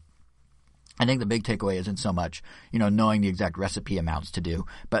remembering, I think the big takeaway isn't so much, knowing the exact recipe amounts to do,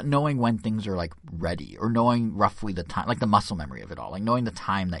 but knowing when things are like ready, or knowing roughly the time, like the muscle memory of it all, like knowing the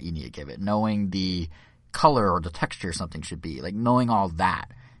time that you need to give it, knowing the color or the texture something should be, like knowing all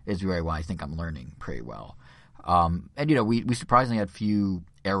that is really why I think I'm learning pretty well. And we surprisingly had few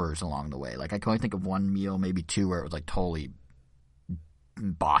errors along the way. Like I can only think of one meal, maybe 2, where it was like totally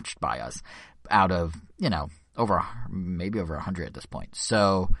botched by us out of, maybe over 100 at this point.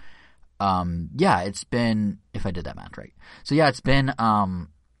 So, it's been, if I did that math right. So it's been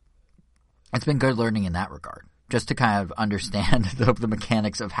good learning in that regard, just to kind of understand the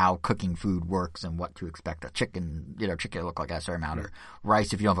mechanics of how cooking food works and what to expect. A chicken, chicken look like a certain amount, or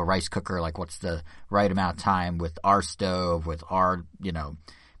rice, if you don't have a rice cooker, like what's the right amount of time with our stove, with our,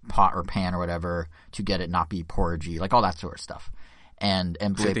 pot or pan or whatever to get it not be porridgey, like all that sort of stuff. And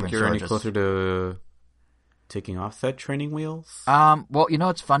do you think you're any closer to taking off said training wheels? Well,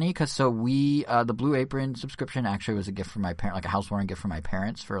 it's funny because we the Blue Apron subscription actually was a gift from my parent, like a housewarming gift from my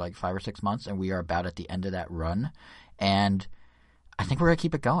parents for like 5 or 6 months, and we are about at the end of that run, and I think we're gonna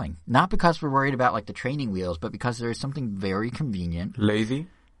keep it going. Not because we're worried about like the training wheels, but because there is something very convenient. Lazy?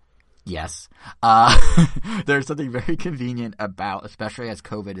 Yes. There's something very convenient about, especially as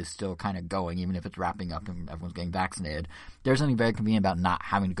COVID is still kind of going, even if it's wrapping up and everyone's getting vaccinated, there's something very convenient about not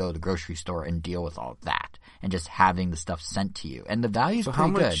having to go to the grocery store and deal with all of that and just having the stuff sent to you. And the value's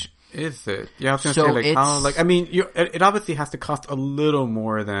pretty good. How much is it? Yeah, I was going to say, it obviously has to cost a little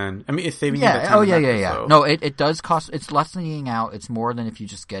more than, it's saving you the time. So. No, it does cost, it's less than eating out. It's more than if you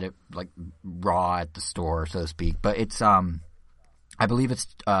just get it like raw at the store, so to speak. But it's, I believe it's,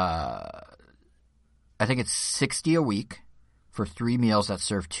 I think it's $60 a week for 3 meals that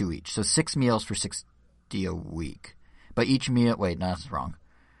serve 2 each. So 6 meals for $60 a week. But each meal, wait, no, that's wrong.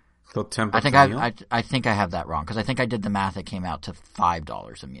 So $10 a meal? I think I have that wrong, because I think I did the math. It came out to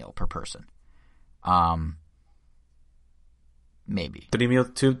 $5 a meal per person. Maybe. 3 meals,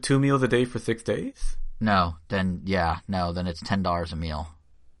 two meals a day for 6 days? No, then it's $10 a meal,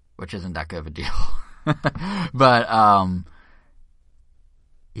 which isn't that good of a deal. But,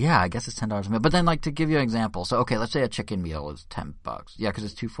 yeah, I guess it's $10 a meal. But then, like, to give you an example, so okay, let's say a chicken meal is $10. Yeah, because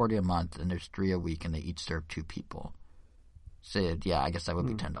it's $2.40 a month, and there's 3 a week, and they each serve 2 people. So yeah, I guess that would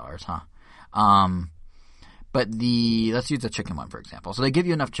be $10, huh? But let's use the chicken one for example. So they give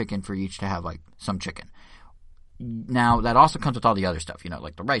you enough chicken for each to have like some chicken. Now that also comes with all the other stuff,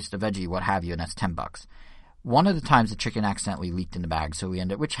 like the rice, the veggie, what have you, and that's $10. One of the times the chicken accidentally leaked in the bag,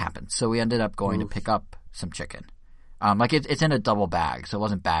 which happened. So we ended up going to pick up some chicken. Like it's in a double bag, so it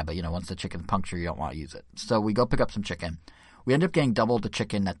wasn't bad, but once the chicken's punctured, you don't want to use it. So we go pick up some chicken. We ended up getting double the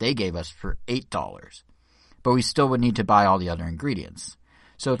chicken that they gave us for $8, but we still would need to buy all the other ingredients.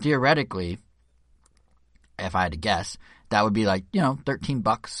 So theoretically, if I had to guess, that would be like,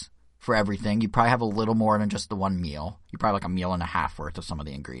 $13 for everything. You probably have a little more than just the one meal. You probably like a meal and a half worth of some of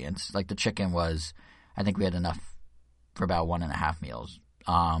the ingredients. Like the chicken was, I think we had enough for about 1.5 meals.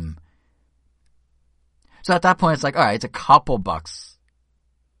 So at that point, it's like, all right, it's a couple bucks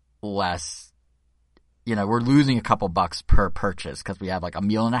less. We're losing a couple bucks per purchase because we have like a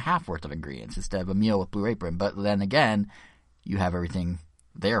meal and a half worth of ingredients instead of a meal with Blue Apron. But then again, you have everything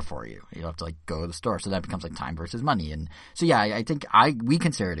there for you. You don't have to like go to the store. So that becomes like time versus money. And so yeah, I think we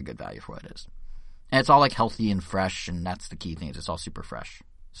consider it a good value for what it is. And it's all like healthy and fresh, and that's the key thing. It's all super fresh.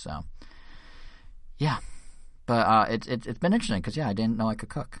 So yeah, but it's been interesting because I didn't know I could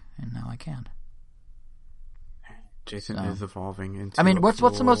cook, and now I can. Jason is evolving into.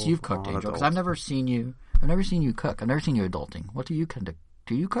 What's the most you've cooked, Angel? Because I've never seen you. I've never seen you cook. I've never seen you adulting. What do you do?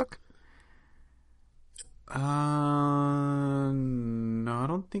 Do you cook? No, I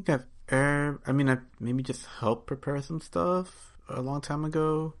don't think I've ever. I maybe just helped prepare some stuff a long time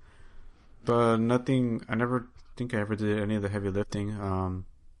ago, but nothing. I never think I ever did any of the heavy lifting.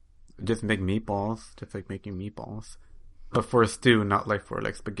 Just make meatballs, just like making meatballs, but for a stew, not like for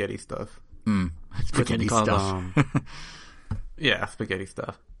like spaghetti stuff. Spaghetti stuff. Yeah, spaghetti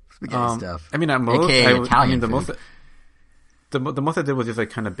stuff. spaghetti stuff. I mean, at most, the most I did was just like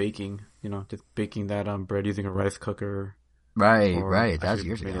kind of baking, just baking that bread using a rice cooker. Right. That was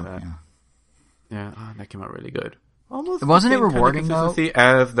years ago. Yeah, that came out really good. Almost wasn't it rewarding though?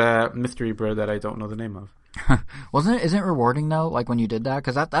 As that mystery bread that I don't know the name of. Isn't it rewarding though? Like when you did that,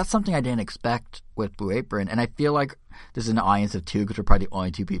 because that's something I didn't expect with Blue Apron, and I feel like this is an audience of two because we're probably the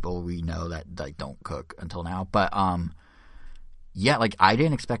only two people we know that like don't cook until now. But yeah, like I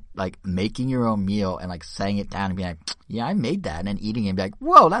didn't expect like making your own meal and like setting it down and being like, yeah, I made that, and then eating it and be like,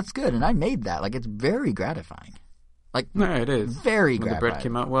 whoa, that's good, and I made that. Like it's very gratifying. Like no, it is very when gratifying. The bread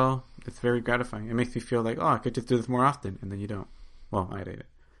came out well. It's very gratifying. It makes me feel like, I could just do this more often, and then you don't. Well, I ate it,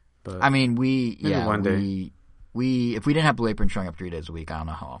 but I mean, one day. If we didn't have Blue Apron showing up 3 days a week, I don't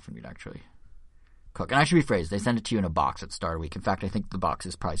know how often we'd actually cook. And I should rephrase, they send it to you in a box at the start of the week. In fact, I think the box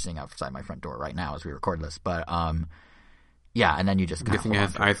is probably sitting outside my front door right now as we record this. But yeah, and then you just kind of. It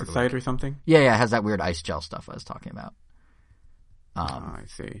has ice inside or something. Yeah, it has that weird ice gel stuff I was talking about. I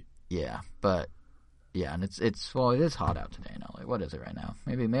see. Yeah, but. Yeah, and it is hot out today in LA. What is it right now?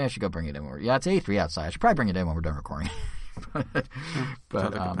 Maybe I should go bring it in. Yeah, it's 83 outside. I should probably bring it in when we're done recording.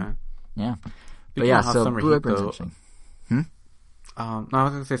 but yeah. But yeah, so Blue Apron's interesting. No, I was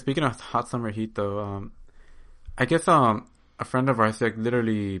going to say, speaking of hot summer heat, though, I guess a friend of ours, like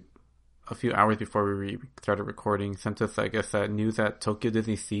literally a few hours before we started recording, sent us, I guess, that news that Tokyo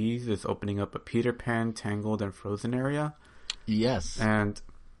Disney Seas is opening up a Peter Pan, Tangled, and Frozen area. Yes. And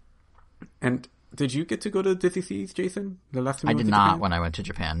did you get to go to Disney Seas, Jason? The last time I did not when I went to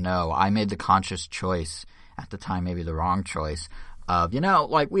Japan. No, I made the conscious choice at the time, maybe the wrong choice of,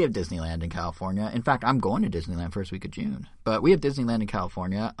 like we have Disneyland in California. In fact, I'm going to Disneyland first week of June, but we have Disneyland in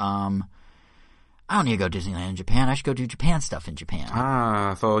California. I don't need to go to Disneyland in Japan. I should go do Japan stuff in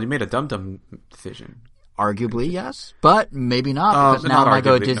Japan. So you made a dumb decision. Arguably, yes, but maybe not, because now when I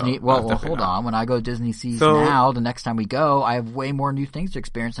go to Disney... No, well, hold on. When I go to Disney Seas now, the next time we go, I have way more new things to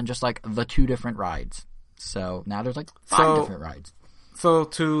experience than just, like, the 2 different rides. So now there's, like, 5 different rides. So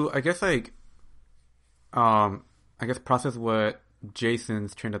to, I guess, like, process what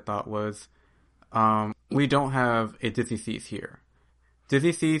Jason's train of thought was, we don't have a Disney Seas here.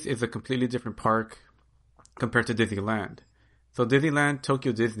 Disney Seas is a completely different park compared to Disneyland. So Disneyland,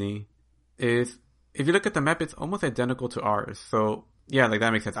 Tokyo Disney is... If you look at the map, it's almost identical to ours. So, yeah, like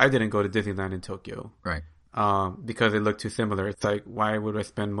that makes sense. I didn't go to Disneyland in Tokyo. Right. Because it looked too similar. It's like, why would I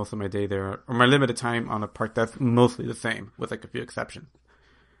spend most of my day there or my limited time on a park that's mostly the same with like a few exceptions?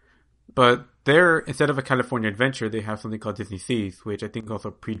 But there, instead of a California Adventure, they have something called Disney Seas, which I think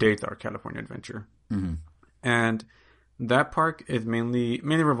also predates our California Adventure. Mm-hmm. And that park is mainly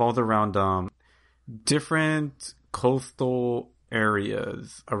revolves around different coastal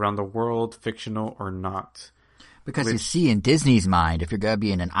areas around the world, fictional or not. Because you see, in Disney's mind, if you're going to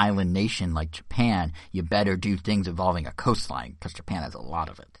be in an island nation like Japan, you better do things involving a coastline, because Japan has a lot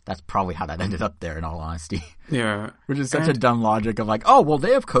of it. That's probably how that ended up there, in all honesty. Yeah. Which is such a dumb logic of like, oh, well,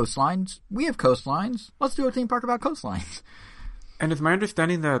 they have coastlines. We have coastlines. Let's do a theme park about coastlines. And it's my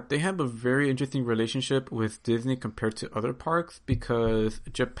understanding that they have a very interesting relationship with Disney compared to other parks, because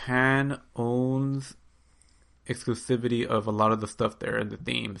Japan owns exclusivity of a lot of the stuff there and the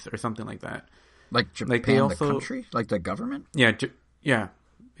themes or something like that. Like Japan, like they also, the country? Like the government? Yeah, exactly.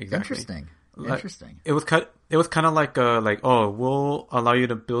 Interesting. Interesting. It was kind of like we'll allow you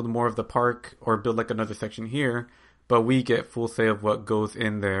to build more of the park or build like another section here, but we get full say of what goes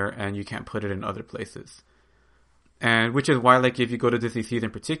in there and you can't put it in other places. And which is why, like, if you go to Disney Seas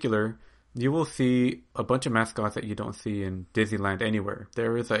in particular, you will see a bunch of mascots that you don't see in Disneyland anywhere.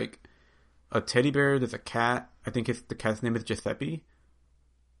 There is like a teddy bear, there's a cat. I think the cat's name is Giuseppe.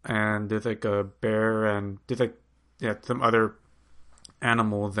 And there's like a bear and there's like, some other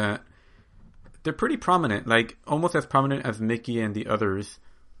animals that they're pretty prominent, like almost as prominent as Mickey and the others,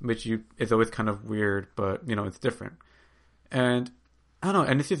 which is always kind of weird, but it's different. And I don't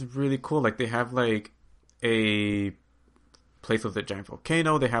know, and it's just really cool. Like they have like a place with a giant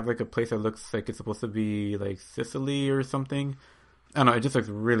volcano. They have like a place that looks like it's supposed to be like Sicily or something. I don't know, it just looks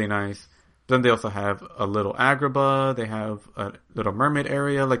really nice. Then they also have a little Agrabah. They have a Little Mermaid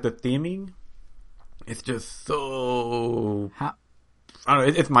area. Like the theming, it's just so... I don't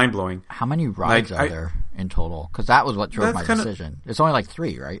know, it's mind-blowing. How many rides are there in total? Because that was what drove my decision. It's only like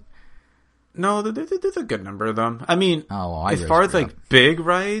 3, right? No, there's a good number of them. I mean, as far as like big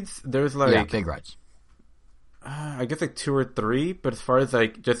rides, there's like... Yeah, big rides. I guess like 2 or 3, but as far as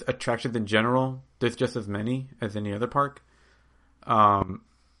like just attractions in general, there's just as many as any other park.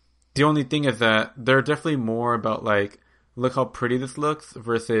 The only thing is that they're definitely more about like, look how pretty this looks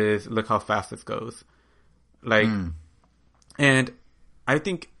versus look how fast this goes. Like, and I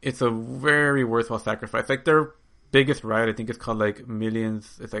think it's a very worthwhile sacrifice. Like their biggest ride, I think it's called like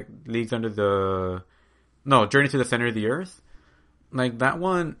Millions. It's like Leagues Under the Journey to the Center of the Earth. Like that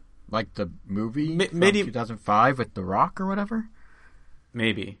one, like the movie maybe 2005 with The Rock or whatever.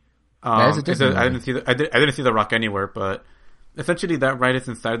 Maybe. I didn't see the Rock anywhere, but essentially that ride is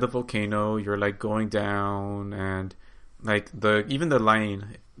inside the volcano. You're like going down, and like even the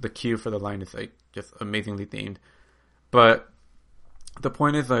line, the queue for the line is like just amazingly themed. But the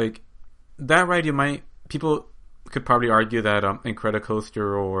point is, like, that ride, people could probably argue that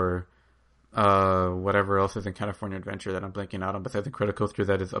Incredicoaster or whatever else is in California Adventure that I'm blanking out on besides Incredicoaster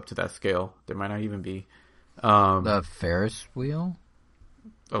that is up to that scale. There might not even be. The Ferris wheel?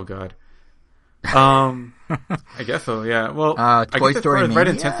 Oh, God. I guess so, yeah. Well, Toy Story Mania? Ride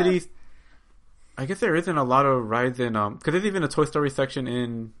intensity, I guess there isn't a lot of rides in... because there's even a Toy Story section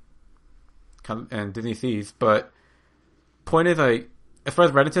in Disney Seas, but point is, like, as far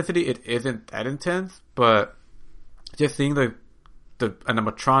as ride intensity, it isn't that intense, but just seeing the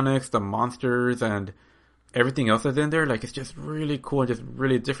animatronics, the monsters, and everything else that's in there, like, it's just really cool and just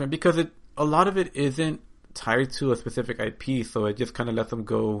really different because a lot of it isn't tied to a specific IP, so it just kind of lets them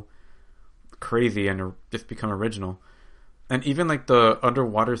go crazy and just become original. And even, like, the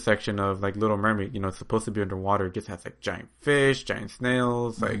underwater section of, like, Little Mermaid, it's supposed to be underwater, it just has, like, giant fish, giant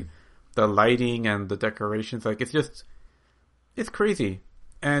snails, like, the lighting and the decorations, like, it's crazy.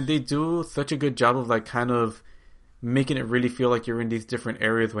 And they do such a good job of, like, kind of making it really feel like you're in these different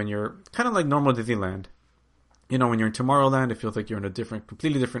areas when you're kind of like normal Disneyland. When you're in Tomorrowland, it feels like you're in a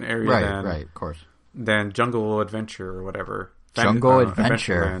completely different area right, of course. Than Jungle Adventure or whatever. Jungle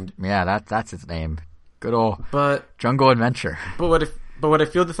Adventure. Yeah, that's its name. Good old Jungle Adventure. But what I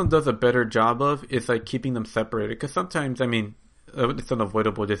feel this one does a better job of is, like, keeping them separated. Because sometimes, I mean, it's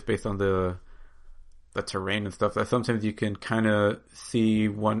unavoidable just based on the terrain and stuff, that sometimes you can kind of see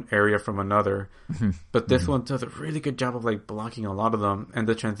one area from another. But this one does a really good job of, like, blocking a lot of them and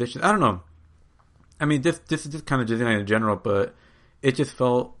the transition. I don't know. I mean, this is just kind of Disneyland in general, but it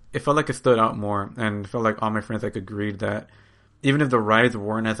felt like it stood out more, and it felt like all my friends, like, agreed that even if the rides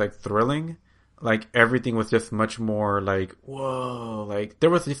weren't as, like, thrilling, like, everything was just much more, like, whoa, like,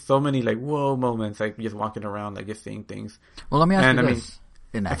 there was just so many, like, whoa moments, like, just walking around, like, just seeing things. Well, let me ask you this.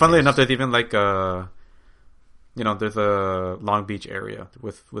 And funnily enough, there's even, like, there's a Long Beach area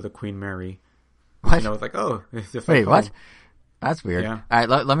with a Queen Mary. What? It's like, oh, it's just wait, like, what? That's weird. Yeah. All right,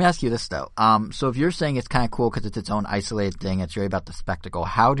 let me ask you this, though. So if you're saying it's kind of cool because it's its own isolated thing, it's really about the spectacle,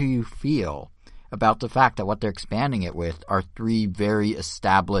 how do you feel about the fact that what they're expanding it with are 3 very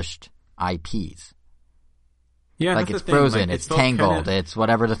established IPs? Yeah, like, it's Frozen, like, it's Tangled, it's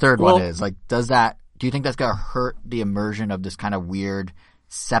whatever the third one is. Like, do you think that's going to hurt the immersion of this kind of weird,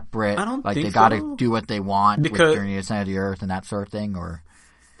 separate, I don't like, think they got to so. do what they want with Journey to the Center of the Earth and that sort of thing, or?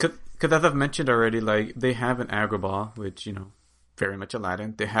 Because as I've mentioned already, like, they have an Agrabah, which, very much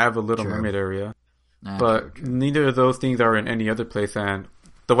Aladdin. They have a Little Mermaid area. But neither of those things are in any other place, and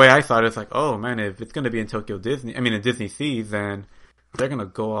the way I saw it, it's like, oh man, if it's going to be in in Disney Seas, then they're going to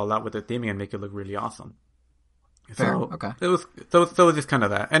go all out with the theming and make it look really awesome. Fair. So okay. It was just kind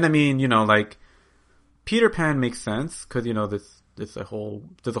of that. And I mean, like, Peter Pan makes sense because, there's a whole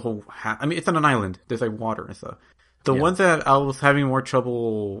I mean, it's on an island. There's, like, water and stuff. The ones that I was having more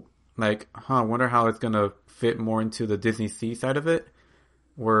trouble, like, I wonder how it's going to fit more into the Disney Sea side of it,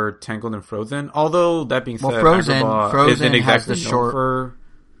 were Tangled and Frozen. Although, that being said, Frozen isn't exactly has the shore. For...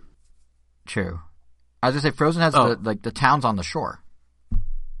 True. I was going to say, Frozen has the towns on the shore.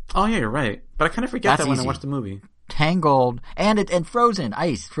 Oh, yeah, you're right. But I kind of forget that when I watch the movie. Tangled, and Frozen,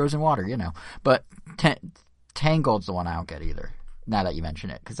 ice, frozen water, But Tangled's the one I don't get either, now that you mention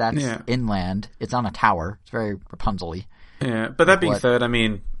it. Because that's inland. It's on a tower. It's very Rapunzel-y. Yeah, but that being said, I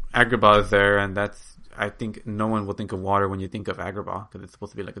mean, Agrabah is there, and I think no one will think of water when you think of Agrabah, because it's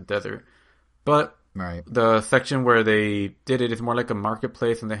supposed to be like a desert. But the section where they did it is more like a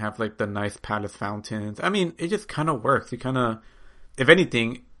marketplace, and they have, like, the nice palace fountains. I mean, it just kind of works. You kind of, if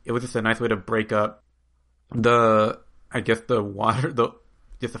anything, it was just a nice way to break up the water,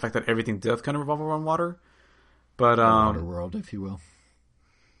 just the fact that everything does kind of revolve around water. But water world, if you will.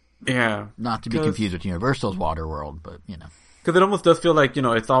 Yeah. Not to be confused with Universal's water world, but, Because it almost does feel like,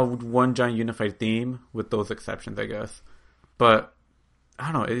 it's all one giant unified theme with those exceptions, I guess. But,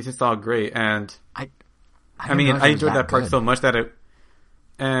 I don't know, it's just all great. And, I enjoyed that part so much that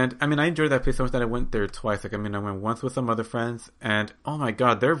I enjoyed that place so much that I went there twice. Like, I went once with some other friends, and, oh my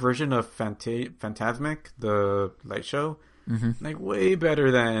god, their version of Fantasmic, the light show, like, way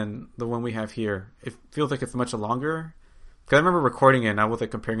better than the one we have here. It feels like it's much longer. Because I remember recording it, and I was,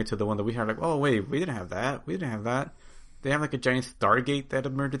 like, comparing it to the one that we have, like, oh, wait, we didn't have that. they have like a giant Stargate that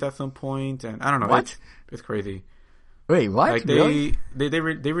emerges at some point, and I don't know. What? It's crazy. Wait, what? Like really? They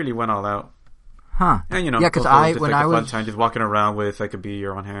really went all out. Huh? And yeah, because when I was fun time just walking around with like a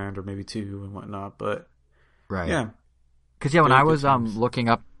beer on hand or maybe two and whatnot. But right, yeah, because when I was looking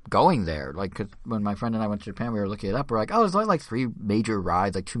up going there, like, cause when my friend and I went to Japan, we were looking it up. We're like, oh, there's only like 2 major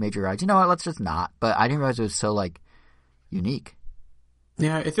rides. You know what? Let's just not. But I didn't realize it was so like unique.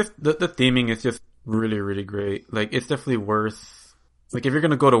 Yeah, it's just the theming is just really, really great. Like, it's definitely worth. Like, if you're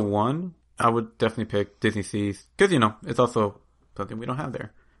gonna go to one, I would definitely pick Disney Seas because it's also something we don't have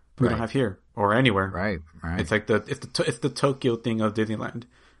there. We don't have here or anywhere. Right. It's like it's the Tokyo thing of Disneyland.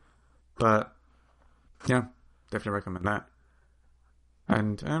 But yeah, definitely recommend that.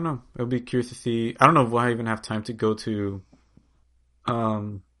 And I don't know. I'll be curious to see. I don't know if we'll even have time to go to,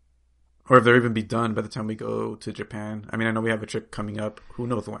 or if they'll even be done by the time we go to Japan. I mean, I know we have a trip coming up. Who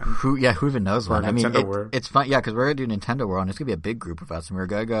knows when? Who even knows when? I mean, it's fun. Yeah, because we're gonna do Nintendo World, and it's gonna be a big group of us, and we're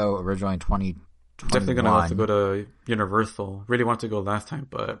gonna go originally in 2021. Definitely gonna also go to Universal. Really want to go last time,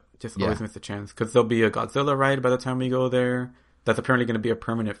 but just always miss the chance because there'll be a Godzilla ride by the time we go there. That's apparently going to be a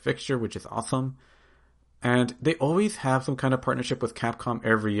permanent fixture, which is awesome. And they always have some kind of partnership with Capcom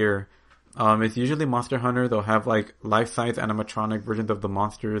every year. It's usually Monster Hunter. They'll have like life-size animatronic versions of the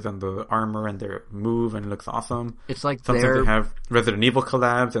monsters and the armor and their move, and it looks awesome. It's like sometimes they have Resident Evil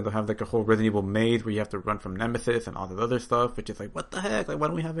collabs, and they'll have like a whole Resident Evil maze where you have to run from Nemesis and all this other stuff, which is like, what the heck? Like, why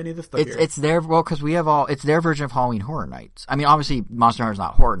don't we have any of this stuff here? It's their because we have it's their version of Halloween Horror Nights. I mean, obviously Monster Hunter's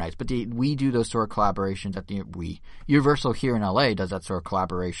not Horror Nights, but we do those sort of collaborations at Universal here in LA does that sort of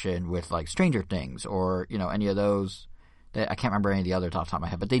collaboration with like Stranger Things or any of those. I can't remember any of the others off the top of my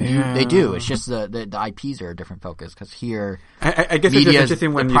head, but they do. Yeah. They do. It's just the IPs are a different focus because here, I guess it's just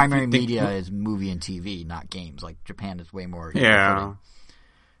interesting when the primary media is movie and TV, not games. Like Japan is way more. Yeah.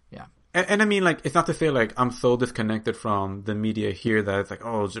 And I mean, like, it's not to say like I'm so disconnected from the media here that it's like,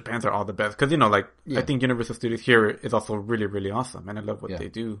 oh, Japan's are all the best because I think Universal Studios here is also really, really awesome, and I love what they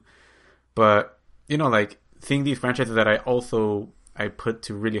do. But like seeing these franchises that I put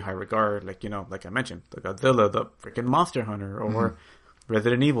to really high regard, like I mentioned, the Godzilla, the freaking Monster Hunter, or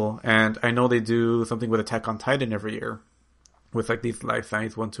Resident Evil, and I know they do something with Attack on Titan every year, with like these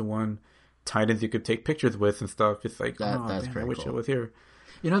life-size 1-to-1 Titans you could take pictures with and stuff. It's like, that's I wish I was here.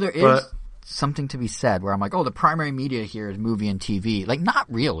 There is something to be said where I'm like, oh, the primary media here is movie and TV. Like,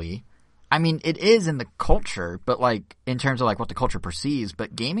 not really. I mean, it is in the culture, but like in terms of like what the culture perceives.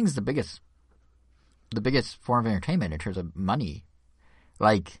 But gaming's the biggest form of entertainment in terms of money.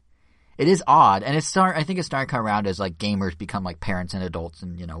 Like, it is odd, and I think it's starting to come around as like gamers become like parents and adults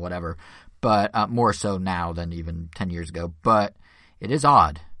and whatever, but more so now than even 10 years ago. But it is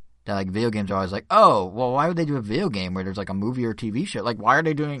odd that like video games are always like, oh, well, why would they do a video game where there's like a movie or TV show? Like, why are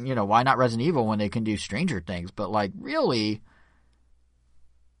they doing why not Resident Evil when they can do Stranger Things? But like, really,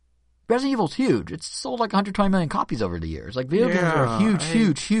 Resident Evil's huge. It's sold like 120 million copies over the years. Like, video games are a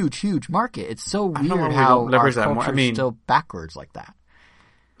huge market. It's so weird how our culture is still backwards like that.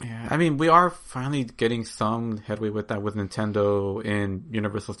 Yeah, I mean, we are finally getting some headway with that with Nintendo in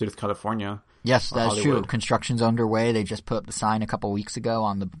Universal Studios California. Yes, that's true. Construction's underway. They just put up the sign a couple weeks ago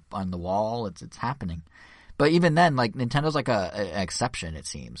on the wall. It's happening. But even then, like, Nintendo's like an exception, it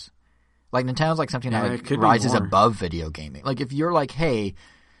seems. Like, Nintendo's like something that rises above video gaming. Like, if you're like, hey,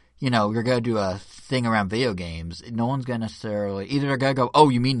 you're going to do a thing around video games, no one's going to necessarily, either they're going to go, oh,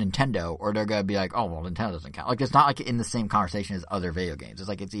 you mean Nintendo, or they're going to be like, oh, well, Nintendo doesn't count. Like, it's not like in the same conversation as other video games. It's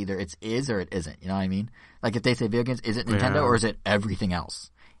like it's either it is or it isn't. You know what I mean? Like, if they say video games, is it Nintendo or is it everything else?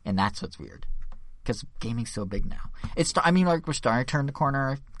 And that's what's weird. Because gaming's so big now. Like, we're starting to turn the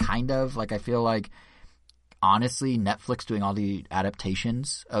corner, kind of. Like, I feel like, honestly, Netflix doing all the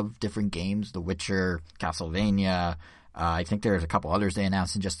adaptations of different games, The Witcher, Castlevania, I think there's a couple others they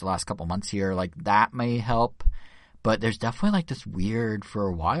announced in just the last couple months here. Like, that may help. But there's definitely, like, this weird for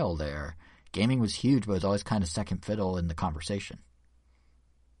a while there. Gaming was huge, but it was always kind of second fiddle in the conversation.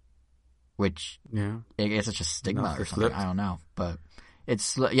 Which, I guess it's just stigma or something. Flipped. I don't know. But and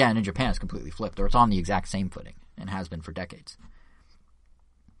in Japan it's completely flipped. Or it's on the exact same footing and has been for decades.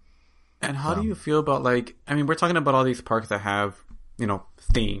 And how do you feel about, like, I mean, we're talking about all these parks that have,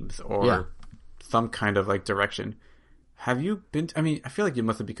 themes or some kind of, like, direction. Have you been I mean, I feel like you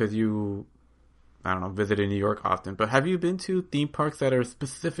must have because you, I don't know, visited New York often, but have you been to theme parks that are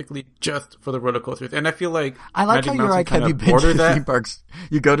specifically just for the roller coasters? And I feel like I like how you're like, have you been to theme parks?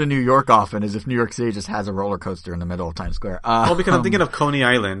 You go to New York often as if New York City just has a roller coaster in the middle of Times Square. Well, because I'm thinking of Coney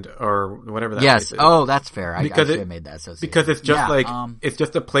Island or whatever that place is. Oh, that's fair. I should have made that association. Because it's just it's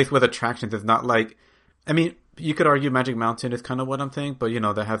just a place with attractions. It's not like, I mean, you could argue Magic Mountain is kind of what I'm saying, but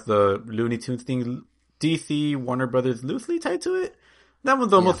that has the Looney Tunes DC Warner Brothers loosely tied to it. That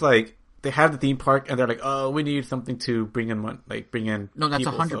one's almost like they have the theme park and they're like, oh, we need something to bring in No, that's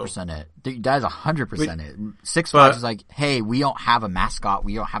 100% it. That is 100% it. Six Flags is like, hey, we don't have a mascot,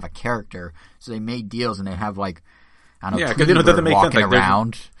 we don't have a character, so they made deals and they have like, I don't know, because it doesn't make sense.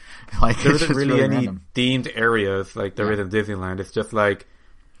 Around. There isn't really any themed areas like there is in Disneyland. It's just like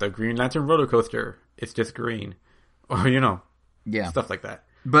the Green Lantern roller coaster. It's just green, or stuff like that.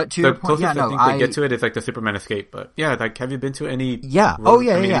 But to your point, I think they get to it is like the Superman Escape. But like, have you been to any? Yeah.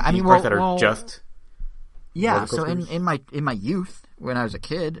 I mean, parks that are just. Yeah. So in my youth, when I was a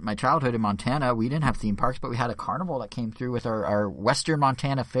kid, my childhood in Montana, we didn't have theme parks, but we had a carnival that came through with our Western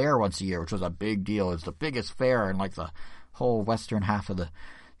Montana Fair once a year, which was a big deal. It's the biggest fair in like the whole western half of the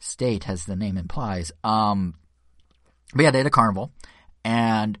state, as the name implies. But yeah, they had a carnival,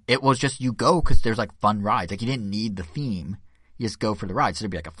 and it was just you go because there's like fun rides. Like you didn't need the theme. You just go for the ride. So there'd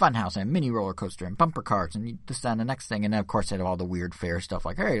be like a fun house and a mini roller coaster and bumper cars and this, that, and the next thing. And then, of course, they had all the weird fair stuff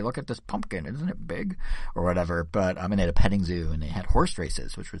like, hey, look at this pumpkin. Isn't it big? Or whatever. But, they had a petting zoo and they had horse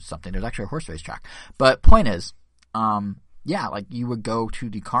races, which was something. There's actually a horse race track. But point is, like you would go to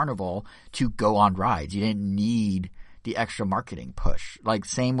the carnival to go on rides. You didn't need the extra marketing push. Like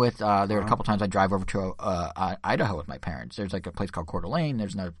same with, there were a couple times I drive over to Idaho with my parents. There's like a place called Coeur d'Alene.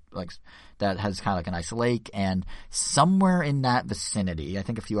 There's no that has kind of like a nice lake, and somewhere in that vicinity, I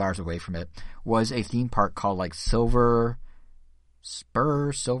think a few hours away from it, was a theme park called like Silver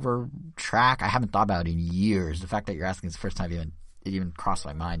Track. I haven't thought about it in years. The fact that you're asking is the first time it even crossed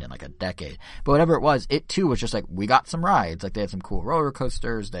my mind in like a decade. But whatever it was, it too was just like, we got some rides. Like they had some cool roller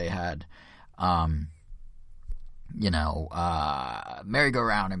coasters. They had,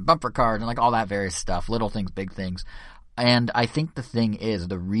 merry-go-round and bumper cars and like all that various stuff, little things, big things. And I think the thing is,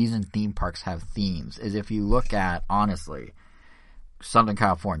 the reason theme parks have themes is if you look at, honestly, Southern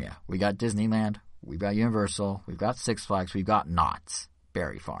California, we got Disneyland, we've got Universal, we've got Six Flags, we've got Knott's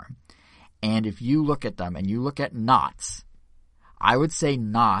Berry Farm. And if you look at them and you look at Knott's, I would say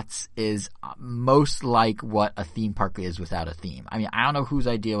Knott's is most like what a theme park is without a theme. I mean, I don't know whose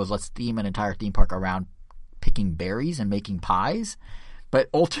idea was let's theme an entire theme park around picking berries and making pies, but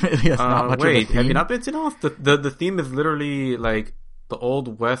ultimately that's not much of a theme. Have you not been to Knott's? The theme is literally like the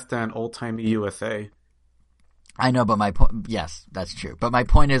Old West and old-timey USA. I know, but my point, yes, that's true. But my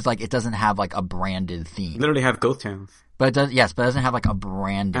point is, like, it doesn't have like a branded theme. Literally have ghost towns. But it does, yes, but it doesn't have like a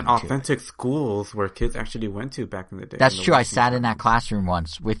branding and authentic schools where kids actually went to back in the day. That's true. I sat in that classroom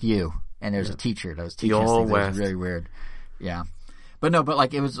once with you, and there's a teacher that was teaching us things. It was really weird. Yeah. But no, but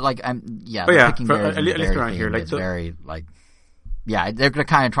like it was like picking berries at least around here, like it's very like they're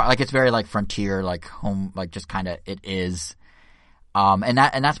kind of try like it's very like frontier, like home, like just kind of it is, and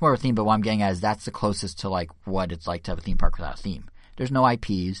that's more of a theme. But what I'm getting at is that's the closest to like what it's like to have a theme park without a theme. There's no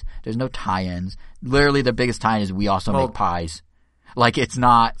IPs, there's no tie-ins. Literally, the biggest tie-in is we also make pies. Like it's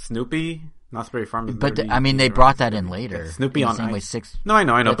not Snoopy. Knott's Berry Farm. But they brought that in later. Like Snoopy on same ice. Six. No, I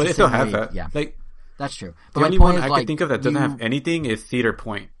know, but it still has that. Yeah, like. That's true. But the only one I can think of that doesn't have anything is Cedar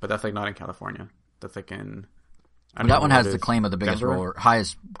Point, but that's like not in California. That's like in. That one has the claim of the biggest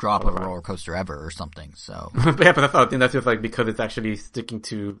highest drop of a roller coaster ever or something. So. But that's the thing. That's just like because it's actually sticking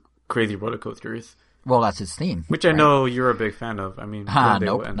to crazy roller coasters. Well, that's its theme, which I know you're a big fan of. I mean,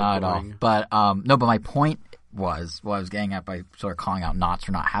 nope, not at all. But no, but my point was what I was getting at by sort of calling out Knott's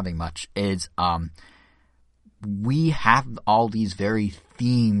for not having much is we have all these very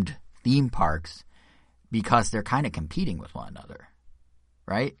themed theme parks. Because they're kind of competing with one another,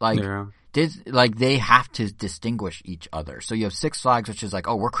 right? Like, they have to distinguish each other. So you have Six Flags, which is like,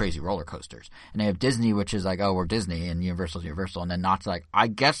 oh, we're crazy roller coasters, and they have Disney, which is like, oh, we're Disney, and Universal's Universal, and then Knott's like, I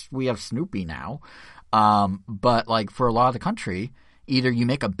guess we have Snoopy now. But like for a lot of the country, either you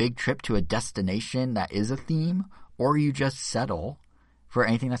make a big trip to a destination that is a theme, or you just settle for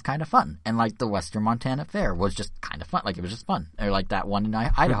anything that's kind of fun. And like the Western Montana Fair was just kind of fun. Like it was just fun. Or like that one in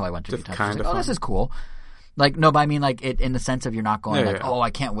Idaho I went to a few times. I was like, oh, this is cool. Like, no, but I mean, like, it in the sense of you're not going oh, I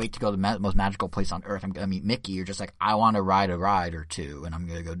can't wait to go to the most magical place on earth. I'm going to meet Mickey. You're just like, I want to ride a ride or two, and I'm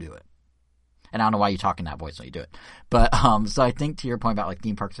going to go do it. And I don't know why you talk in that voice when you do it. But, so I think to your point about, like,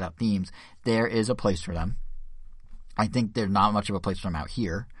 theme parks without themes, there is a place for them. I think there's not much of a place for them out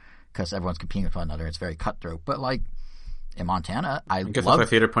here, because everyone's competing with one another. It's very cutthroat. But, like, in Montana, I guess that's why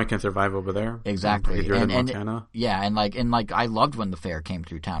Cedar Point can survive over there. Exactly. If you're in Montana. And I loved when the fair came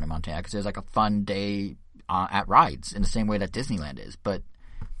through town in Montana, because it was like a fun day at rides in the same way that Disneyland is. But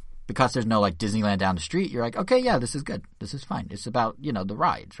because there's no like Disneyland down the street, you're like, okay, yeah, this is good. This is fine. It's about, the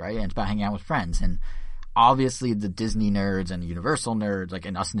rides, right? And it's about hanging out with friends. And obviously the Disney nerds and Universal nerds, like,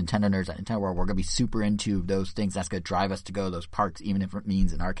 and us Nintendo nerds at Nintendo World, we're going to be super into those things. That's going to drive us to go to those parks, even if it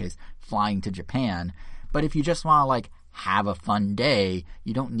means, in our case, flying to Japan. But if you just want to, like, have a fun day,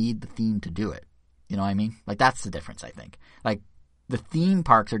 you don't need the theme to do it. You know what I mean? Like, that's the difference, I think. Like, the theme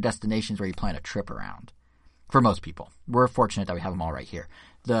parks are destinations where you plan a trip around. For most people. We're fortunate that we have them all right here.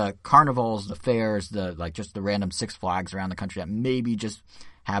 The carnivals, the fairs, just the random Six Flags around the country that maybe just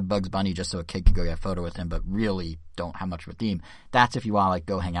have Bugs Bunny just so a kid can go get a photo with him, but really don't have much of a theme. That's if you want to, like,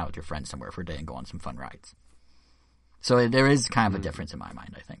 go hang out with your friends somewhere for a day and go on some fun rides. So there is kind of a difference in my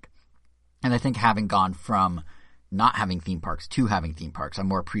mind, I think. And I think having gone from not having theme parks to having theme parks, I'm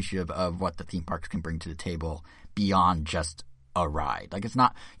more appreciative of what the theme parks can bring to the table beyond just a ride. Like, it's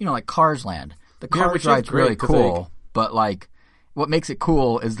not, like Cars Land. The Cars ride's really cool, but, like, what makes it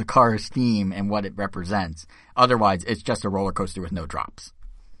cool is the Cars theme and what it represents. Otherwise, it's just a roller coaster with no drops.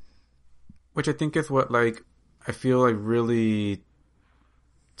 Which I think is what, like, I feel like really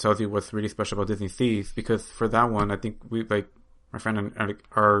tells you what's really special about Disney Seas, because for that one, I think we, like, my friend and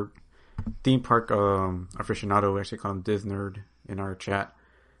our theme park aficionado, we actually call him Disnerd in our chat.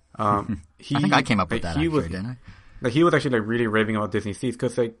 I think I came up with that, didn't I? Like, he was actually, like, really raving about Disney Seas,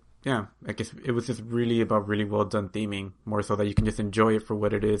 because, like, yeah, I guess it was just really about really well done theming, more so that you can just enjoy it for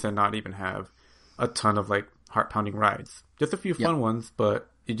what it is and not even have a ton of, like, heart-pounding rides. Just a few fun ones,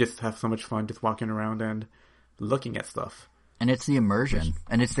 but you just have so much fun just walking around and looking at stuff. And it's the immersion,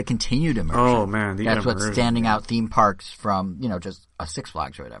 and it's the continued immersion. Oh, man, that's what's standing out theme parks from, just a Six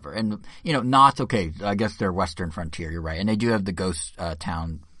Flags or whatever. And, Knott's okay. I guess they're Western Frontier, you're right. And they do have the Ghost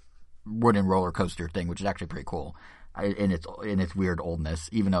Town wooden roller coaster thing, which is actually pretty cool. In its weird oldness,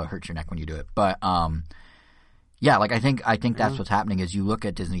 even though it hurts your neck when you do it. But yeah, like I think that's what's happening is you look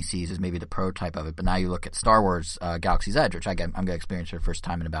at Disney Seas as maybe the prototype of it, but now you look at Star Wars Galaxy's Edge, which I'm going to experience for the first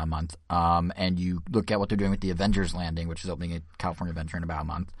time in about a month. And you look at what they're doing with the Avengers Landing, which is opening at California Adventure in about a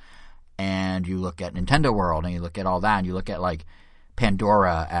month. And you look at Nintendo World, and you look at all that, and you look at like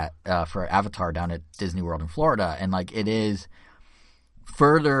Pandora for Avatar down at Disney World in Florida, and like it is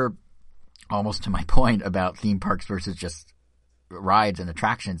further. Almost to my point about theme parks versus just rides and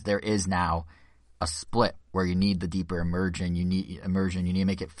attractions, there is now a split where you need the deeper immersion. You need to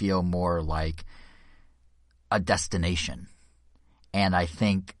make it feel more like a destination. And I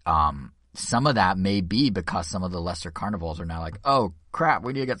think some of that may be because some of the lesser carnivals are now like, oh crap,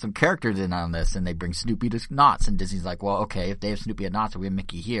 we need to get some characters in on this, and they bring Snoopy to Knott's, and Disney's like, well, okay, if they have Snoopy at Knott's and we have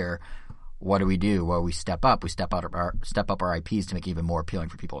Mickey here, what do? Well, we step up. We step up our IPs to make it even more appealing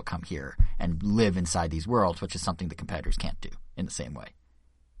for people to come here and live inside these worlds, which is something the competitors can't do in the same way.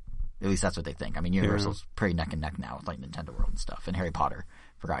 At least that's what they think. I mean, Universal's pretty neck and neck now with like Nintendo World and stuff, and Harry Potter.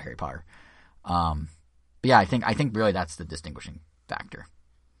 Forgot Harry Potter. But yeah, I think really that's the distinguishing factor.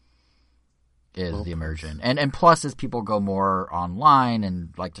 Is the immersion. And plus as people go more online and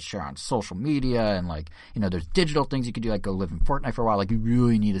like to share on social media and like, there's digital things you can do, like go live in Fortnite for a while, like you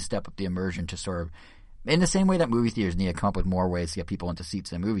really need to step up the immersion to sort of, in the same way that movie theaters need to come up with more ways to get people into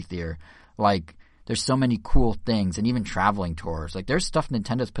seats in a movie theater, like there's so many cool things, and even traveling tours, like there's stuff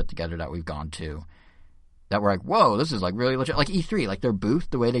Nintendo's put together that we've gone to that we're like, whoa, this is like really legit, like E3, like their booth,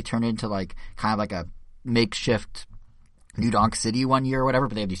 the way they turn it into like kind of like a makeshift New Donk City one year or whatever,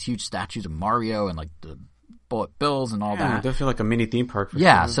 but they have these huge statues of Mario and like the Bullet Bills and all that. It does feel like a mini theme park.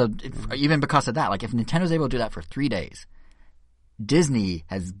 So even because of that, like if Nintendo's able to do that for 3 days, Disney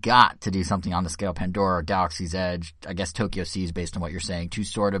has got to do something on the scale of Pandora or Galaxy's Edge, I guess Tokyo Seas based on what you're saying, to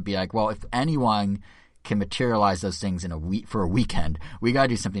sort of be like, well, if anyone can materialize those things for a weekend, we got to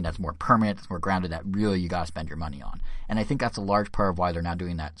do something that's more permanent, that's more grounded, that really you got to spend your money on. And I think that's a large part of why they're now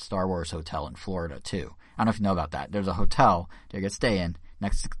doing that Star Wars hotel in Florida too. I don't know if you know about that. There's a hotel that you get to stay in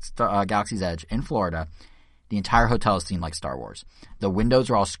next to Galaxy's Edge in Florida. The entire hotel is themed like Star Wars. The windows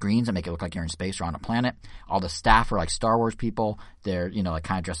are all screens that make it look like you're in space or on a planet. All the staff are like Star Wars people. They're, like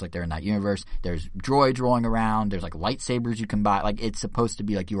kind of dressed like they're in that universe. There's droids rolling around. There's like lightsabers you can buy. Like it's supposed to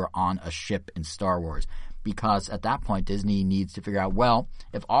be like you are on a ship in Star Wars. Because at that point, Disney needs to figure out, well,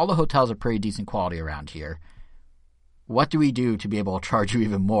 if all the hotels are pretty decent quality around here, what do we do to be able to charge you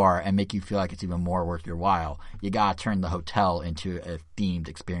even more and make you feel like it's even more worth your while? You gotta turn the hotel into a themed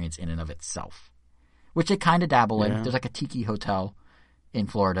experience in and of itself. Which they kind of dabble in. There's like a tiki hotel in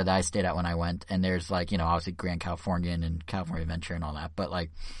Florida that I stayed at when I went, and there's like, obviously Grand Californian and California Adventure and all that, but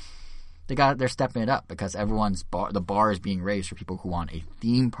like they're stepping it up because the bar is being raised for people who want a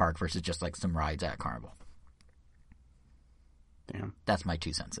theme park versus just like some rides at Carnival. Damn. That's my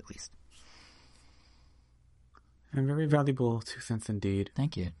 2 cents at least. And very valuable 2 cents indeed.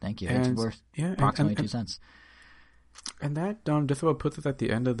 Thank you. It's worth approximately 2 cents. And that just about puts us at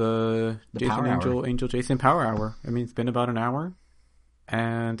the end of the Jason Angel Jason Power Hour. I mean, it's been about an hour,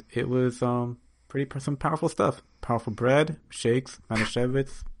 and it was some powerful stuff. Powerful bread, shakes,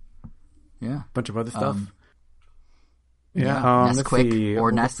 Manischewitz, a bunch of other stuff. Nesquik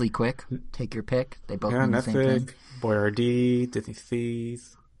or Nestle Quick. Take your pick. They both mean the same thing. Boyardee, Disney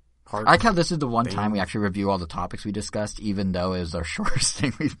Seas. I like how this is the one time we actually review all the topics we discussed, even though it was our shortest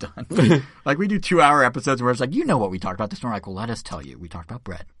thing we've done. Like, we do 2-hour episodes where it's like, what we talked about this, and we're like, well, let us tell you. We talked about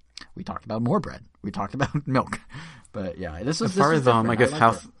bread. We talked about more bread. We talked about milk. But yeah, this was as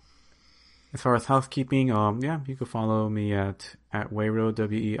far as housekeeping, you can follow me at Weiro,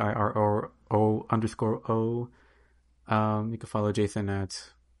 WEIRO_O. You can follow Jason at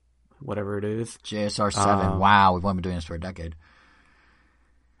whatever it is. JSR7. Wow, we've only been doing this for a decade.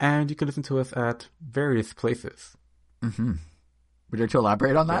 And you can listen to us at various places. Mm-hmm. Would you like to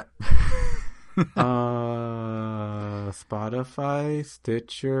elaborate on that? Spotify,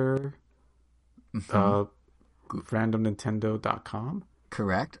 Stitcher, randomnintendo.com.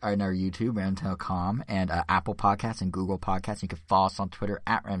 Correct. And our YouTube, randomnintendo.com, and Apple Podcasts and Google Podcasts. You can follow us on Twitter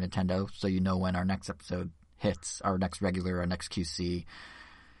at randomnintendo so you know when our next episode hits, our next regular, our next QC.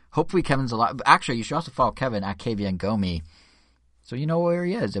 Hopefully Kevin's alive. Actually, you should also follow Kevin at KVN Gomi, so you know where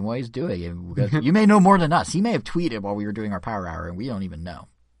he is and what he's doing. Because you may know more than us. He may have tweeted while we were doing our Power Hour, and we don't even know.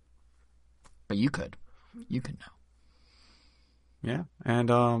 But you could. You could know. Yeah,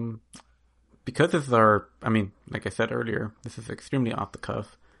 and because this is like I said earlier, this is extremely off the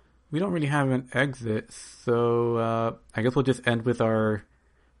cuff. We don't really have an exit, so I guess we'll just end with our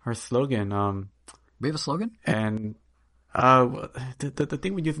slogan. We have a slogan? And the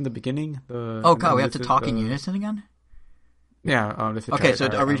thing we used in the beginning. We have to talk in unison again? Yeah. Okay, so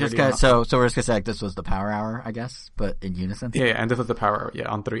are we just gonna so we're just gonna say like this was the Power Hour, I guess, but in unison? Yeah, and this was the Power Hour. Yeah,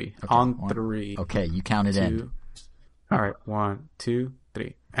 on 3. Okay, on 3. Okay, you count it in. All right, 1, 2,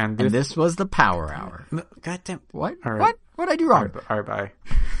 3. And this was the Power Hour. God damn. What? All right. What did I do wrong? All right, bye.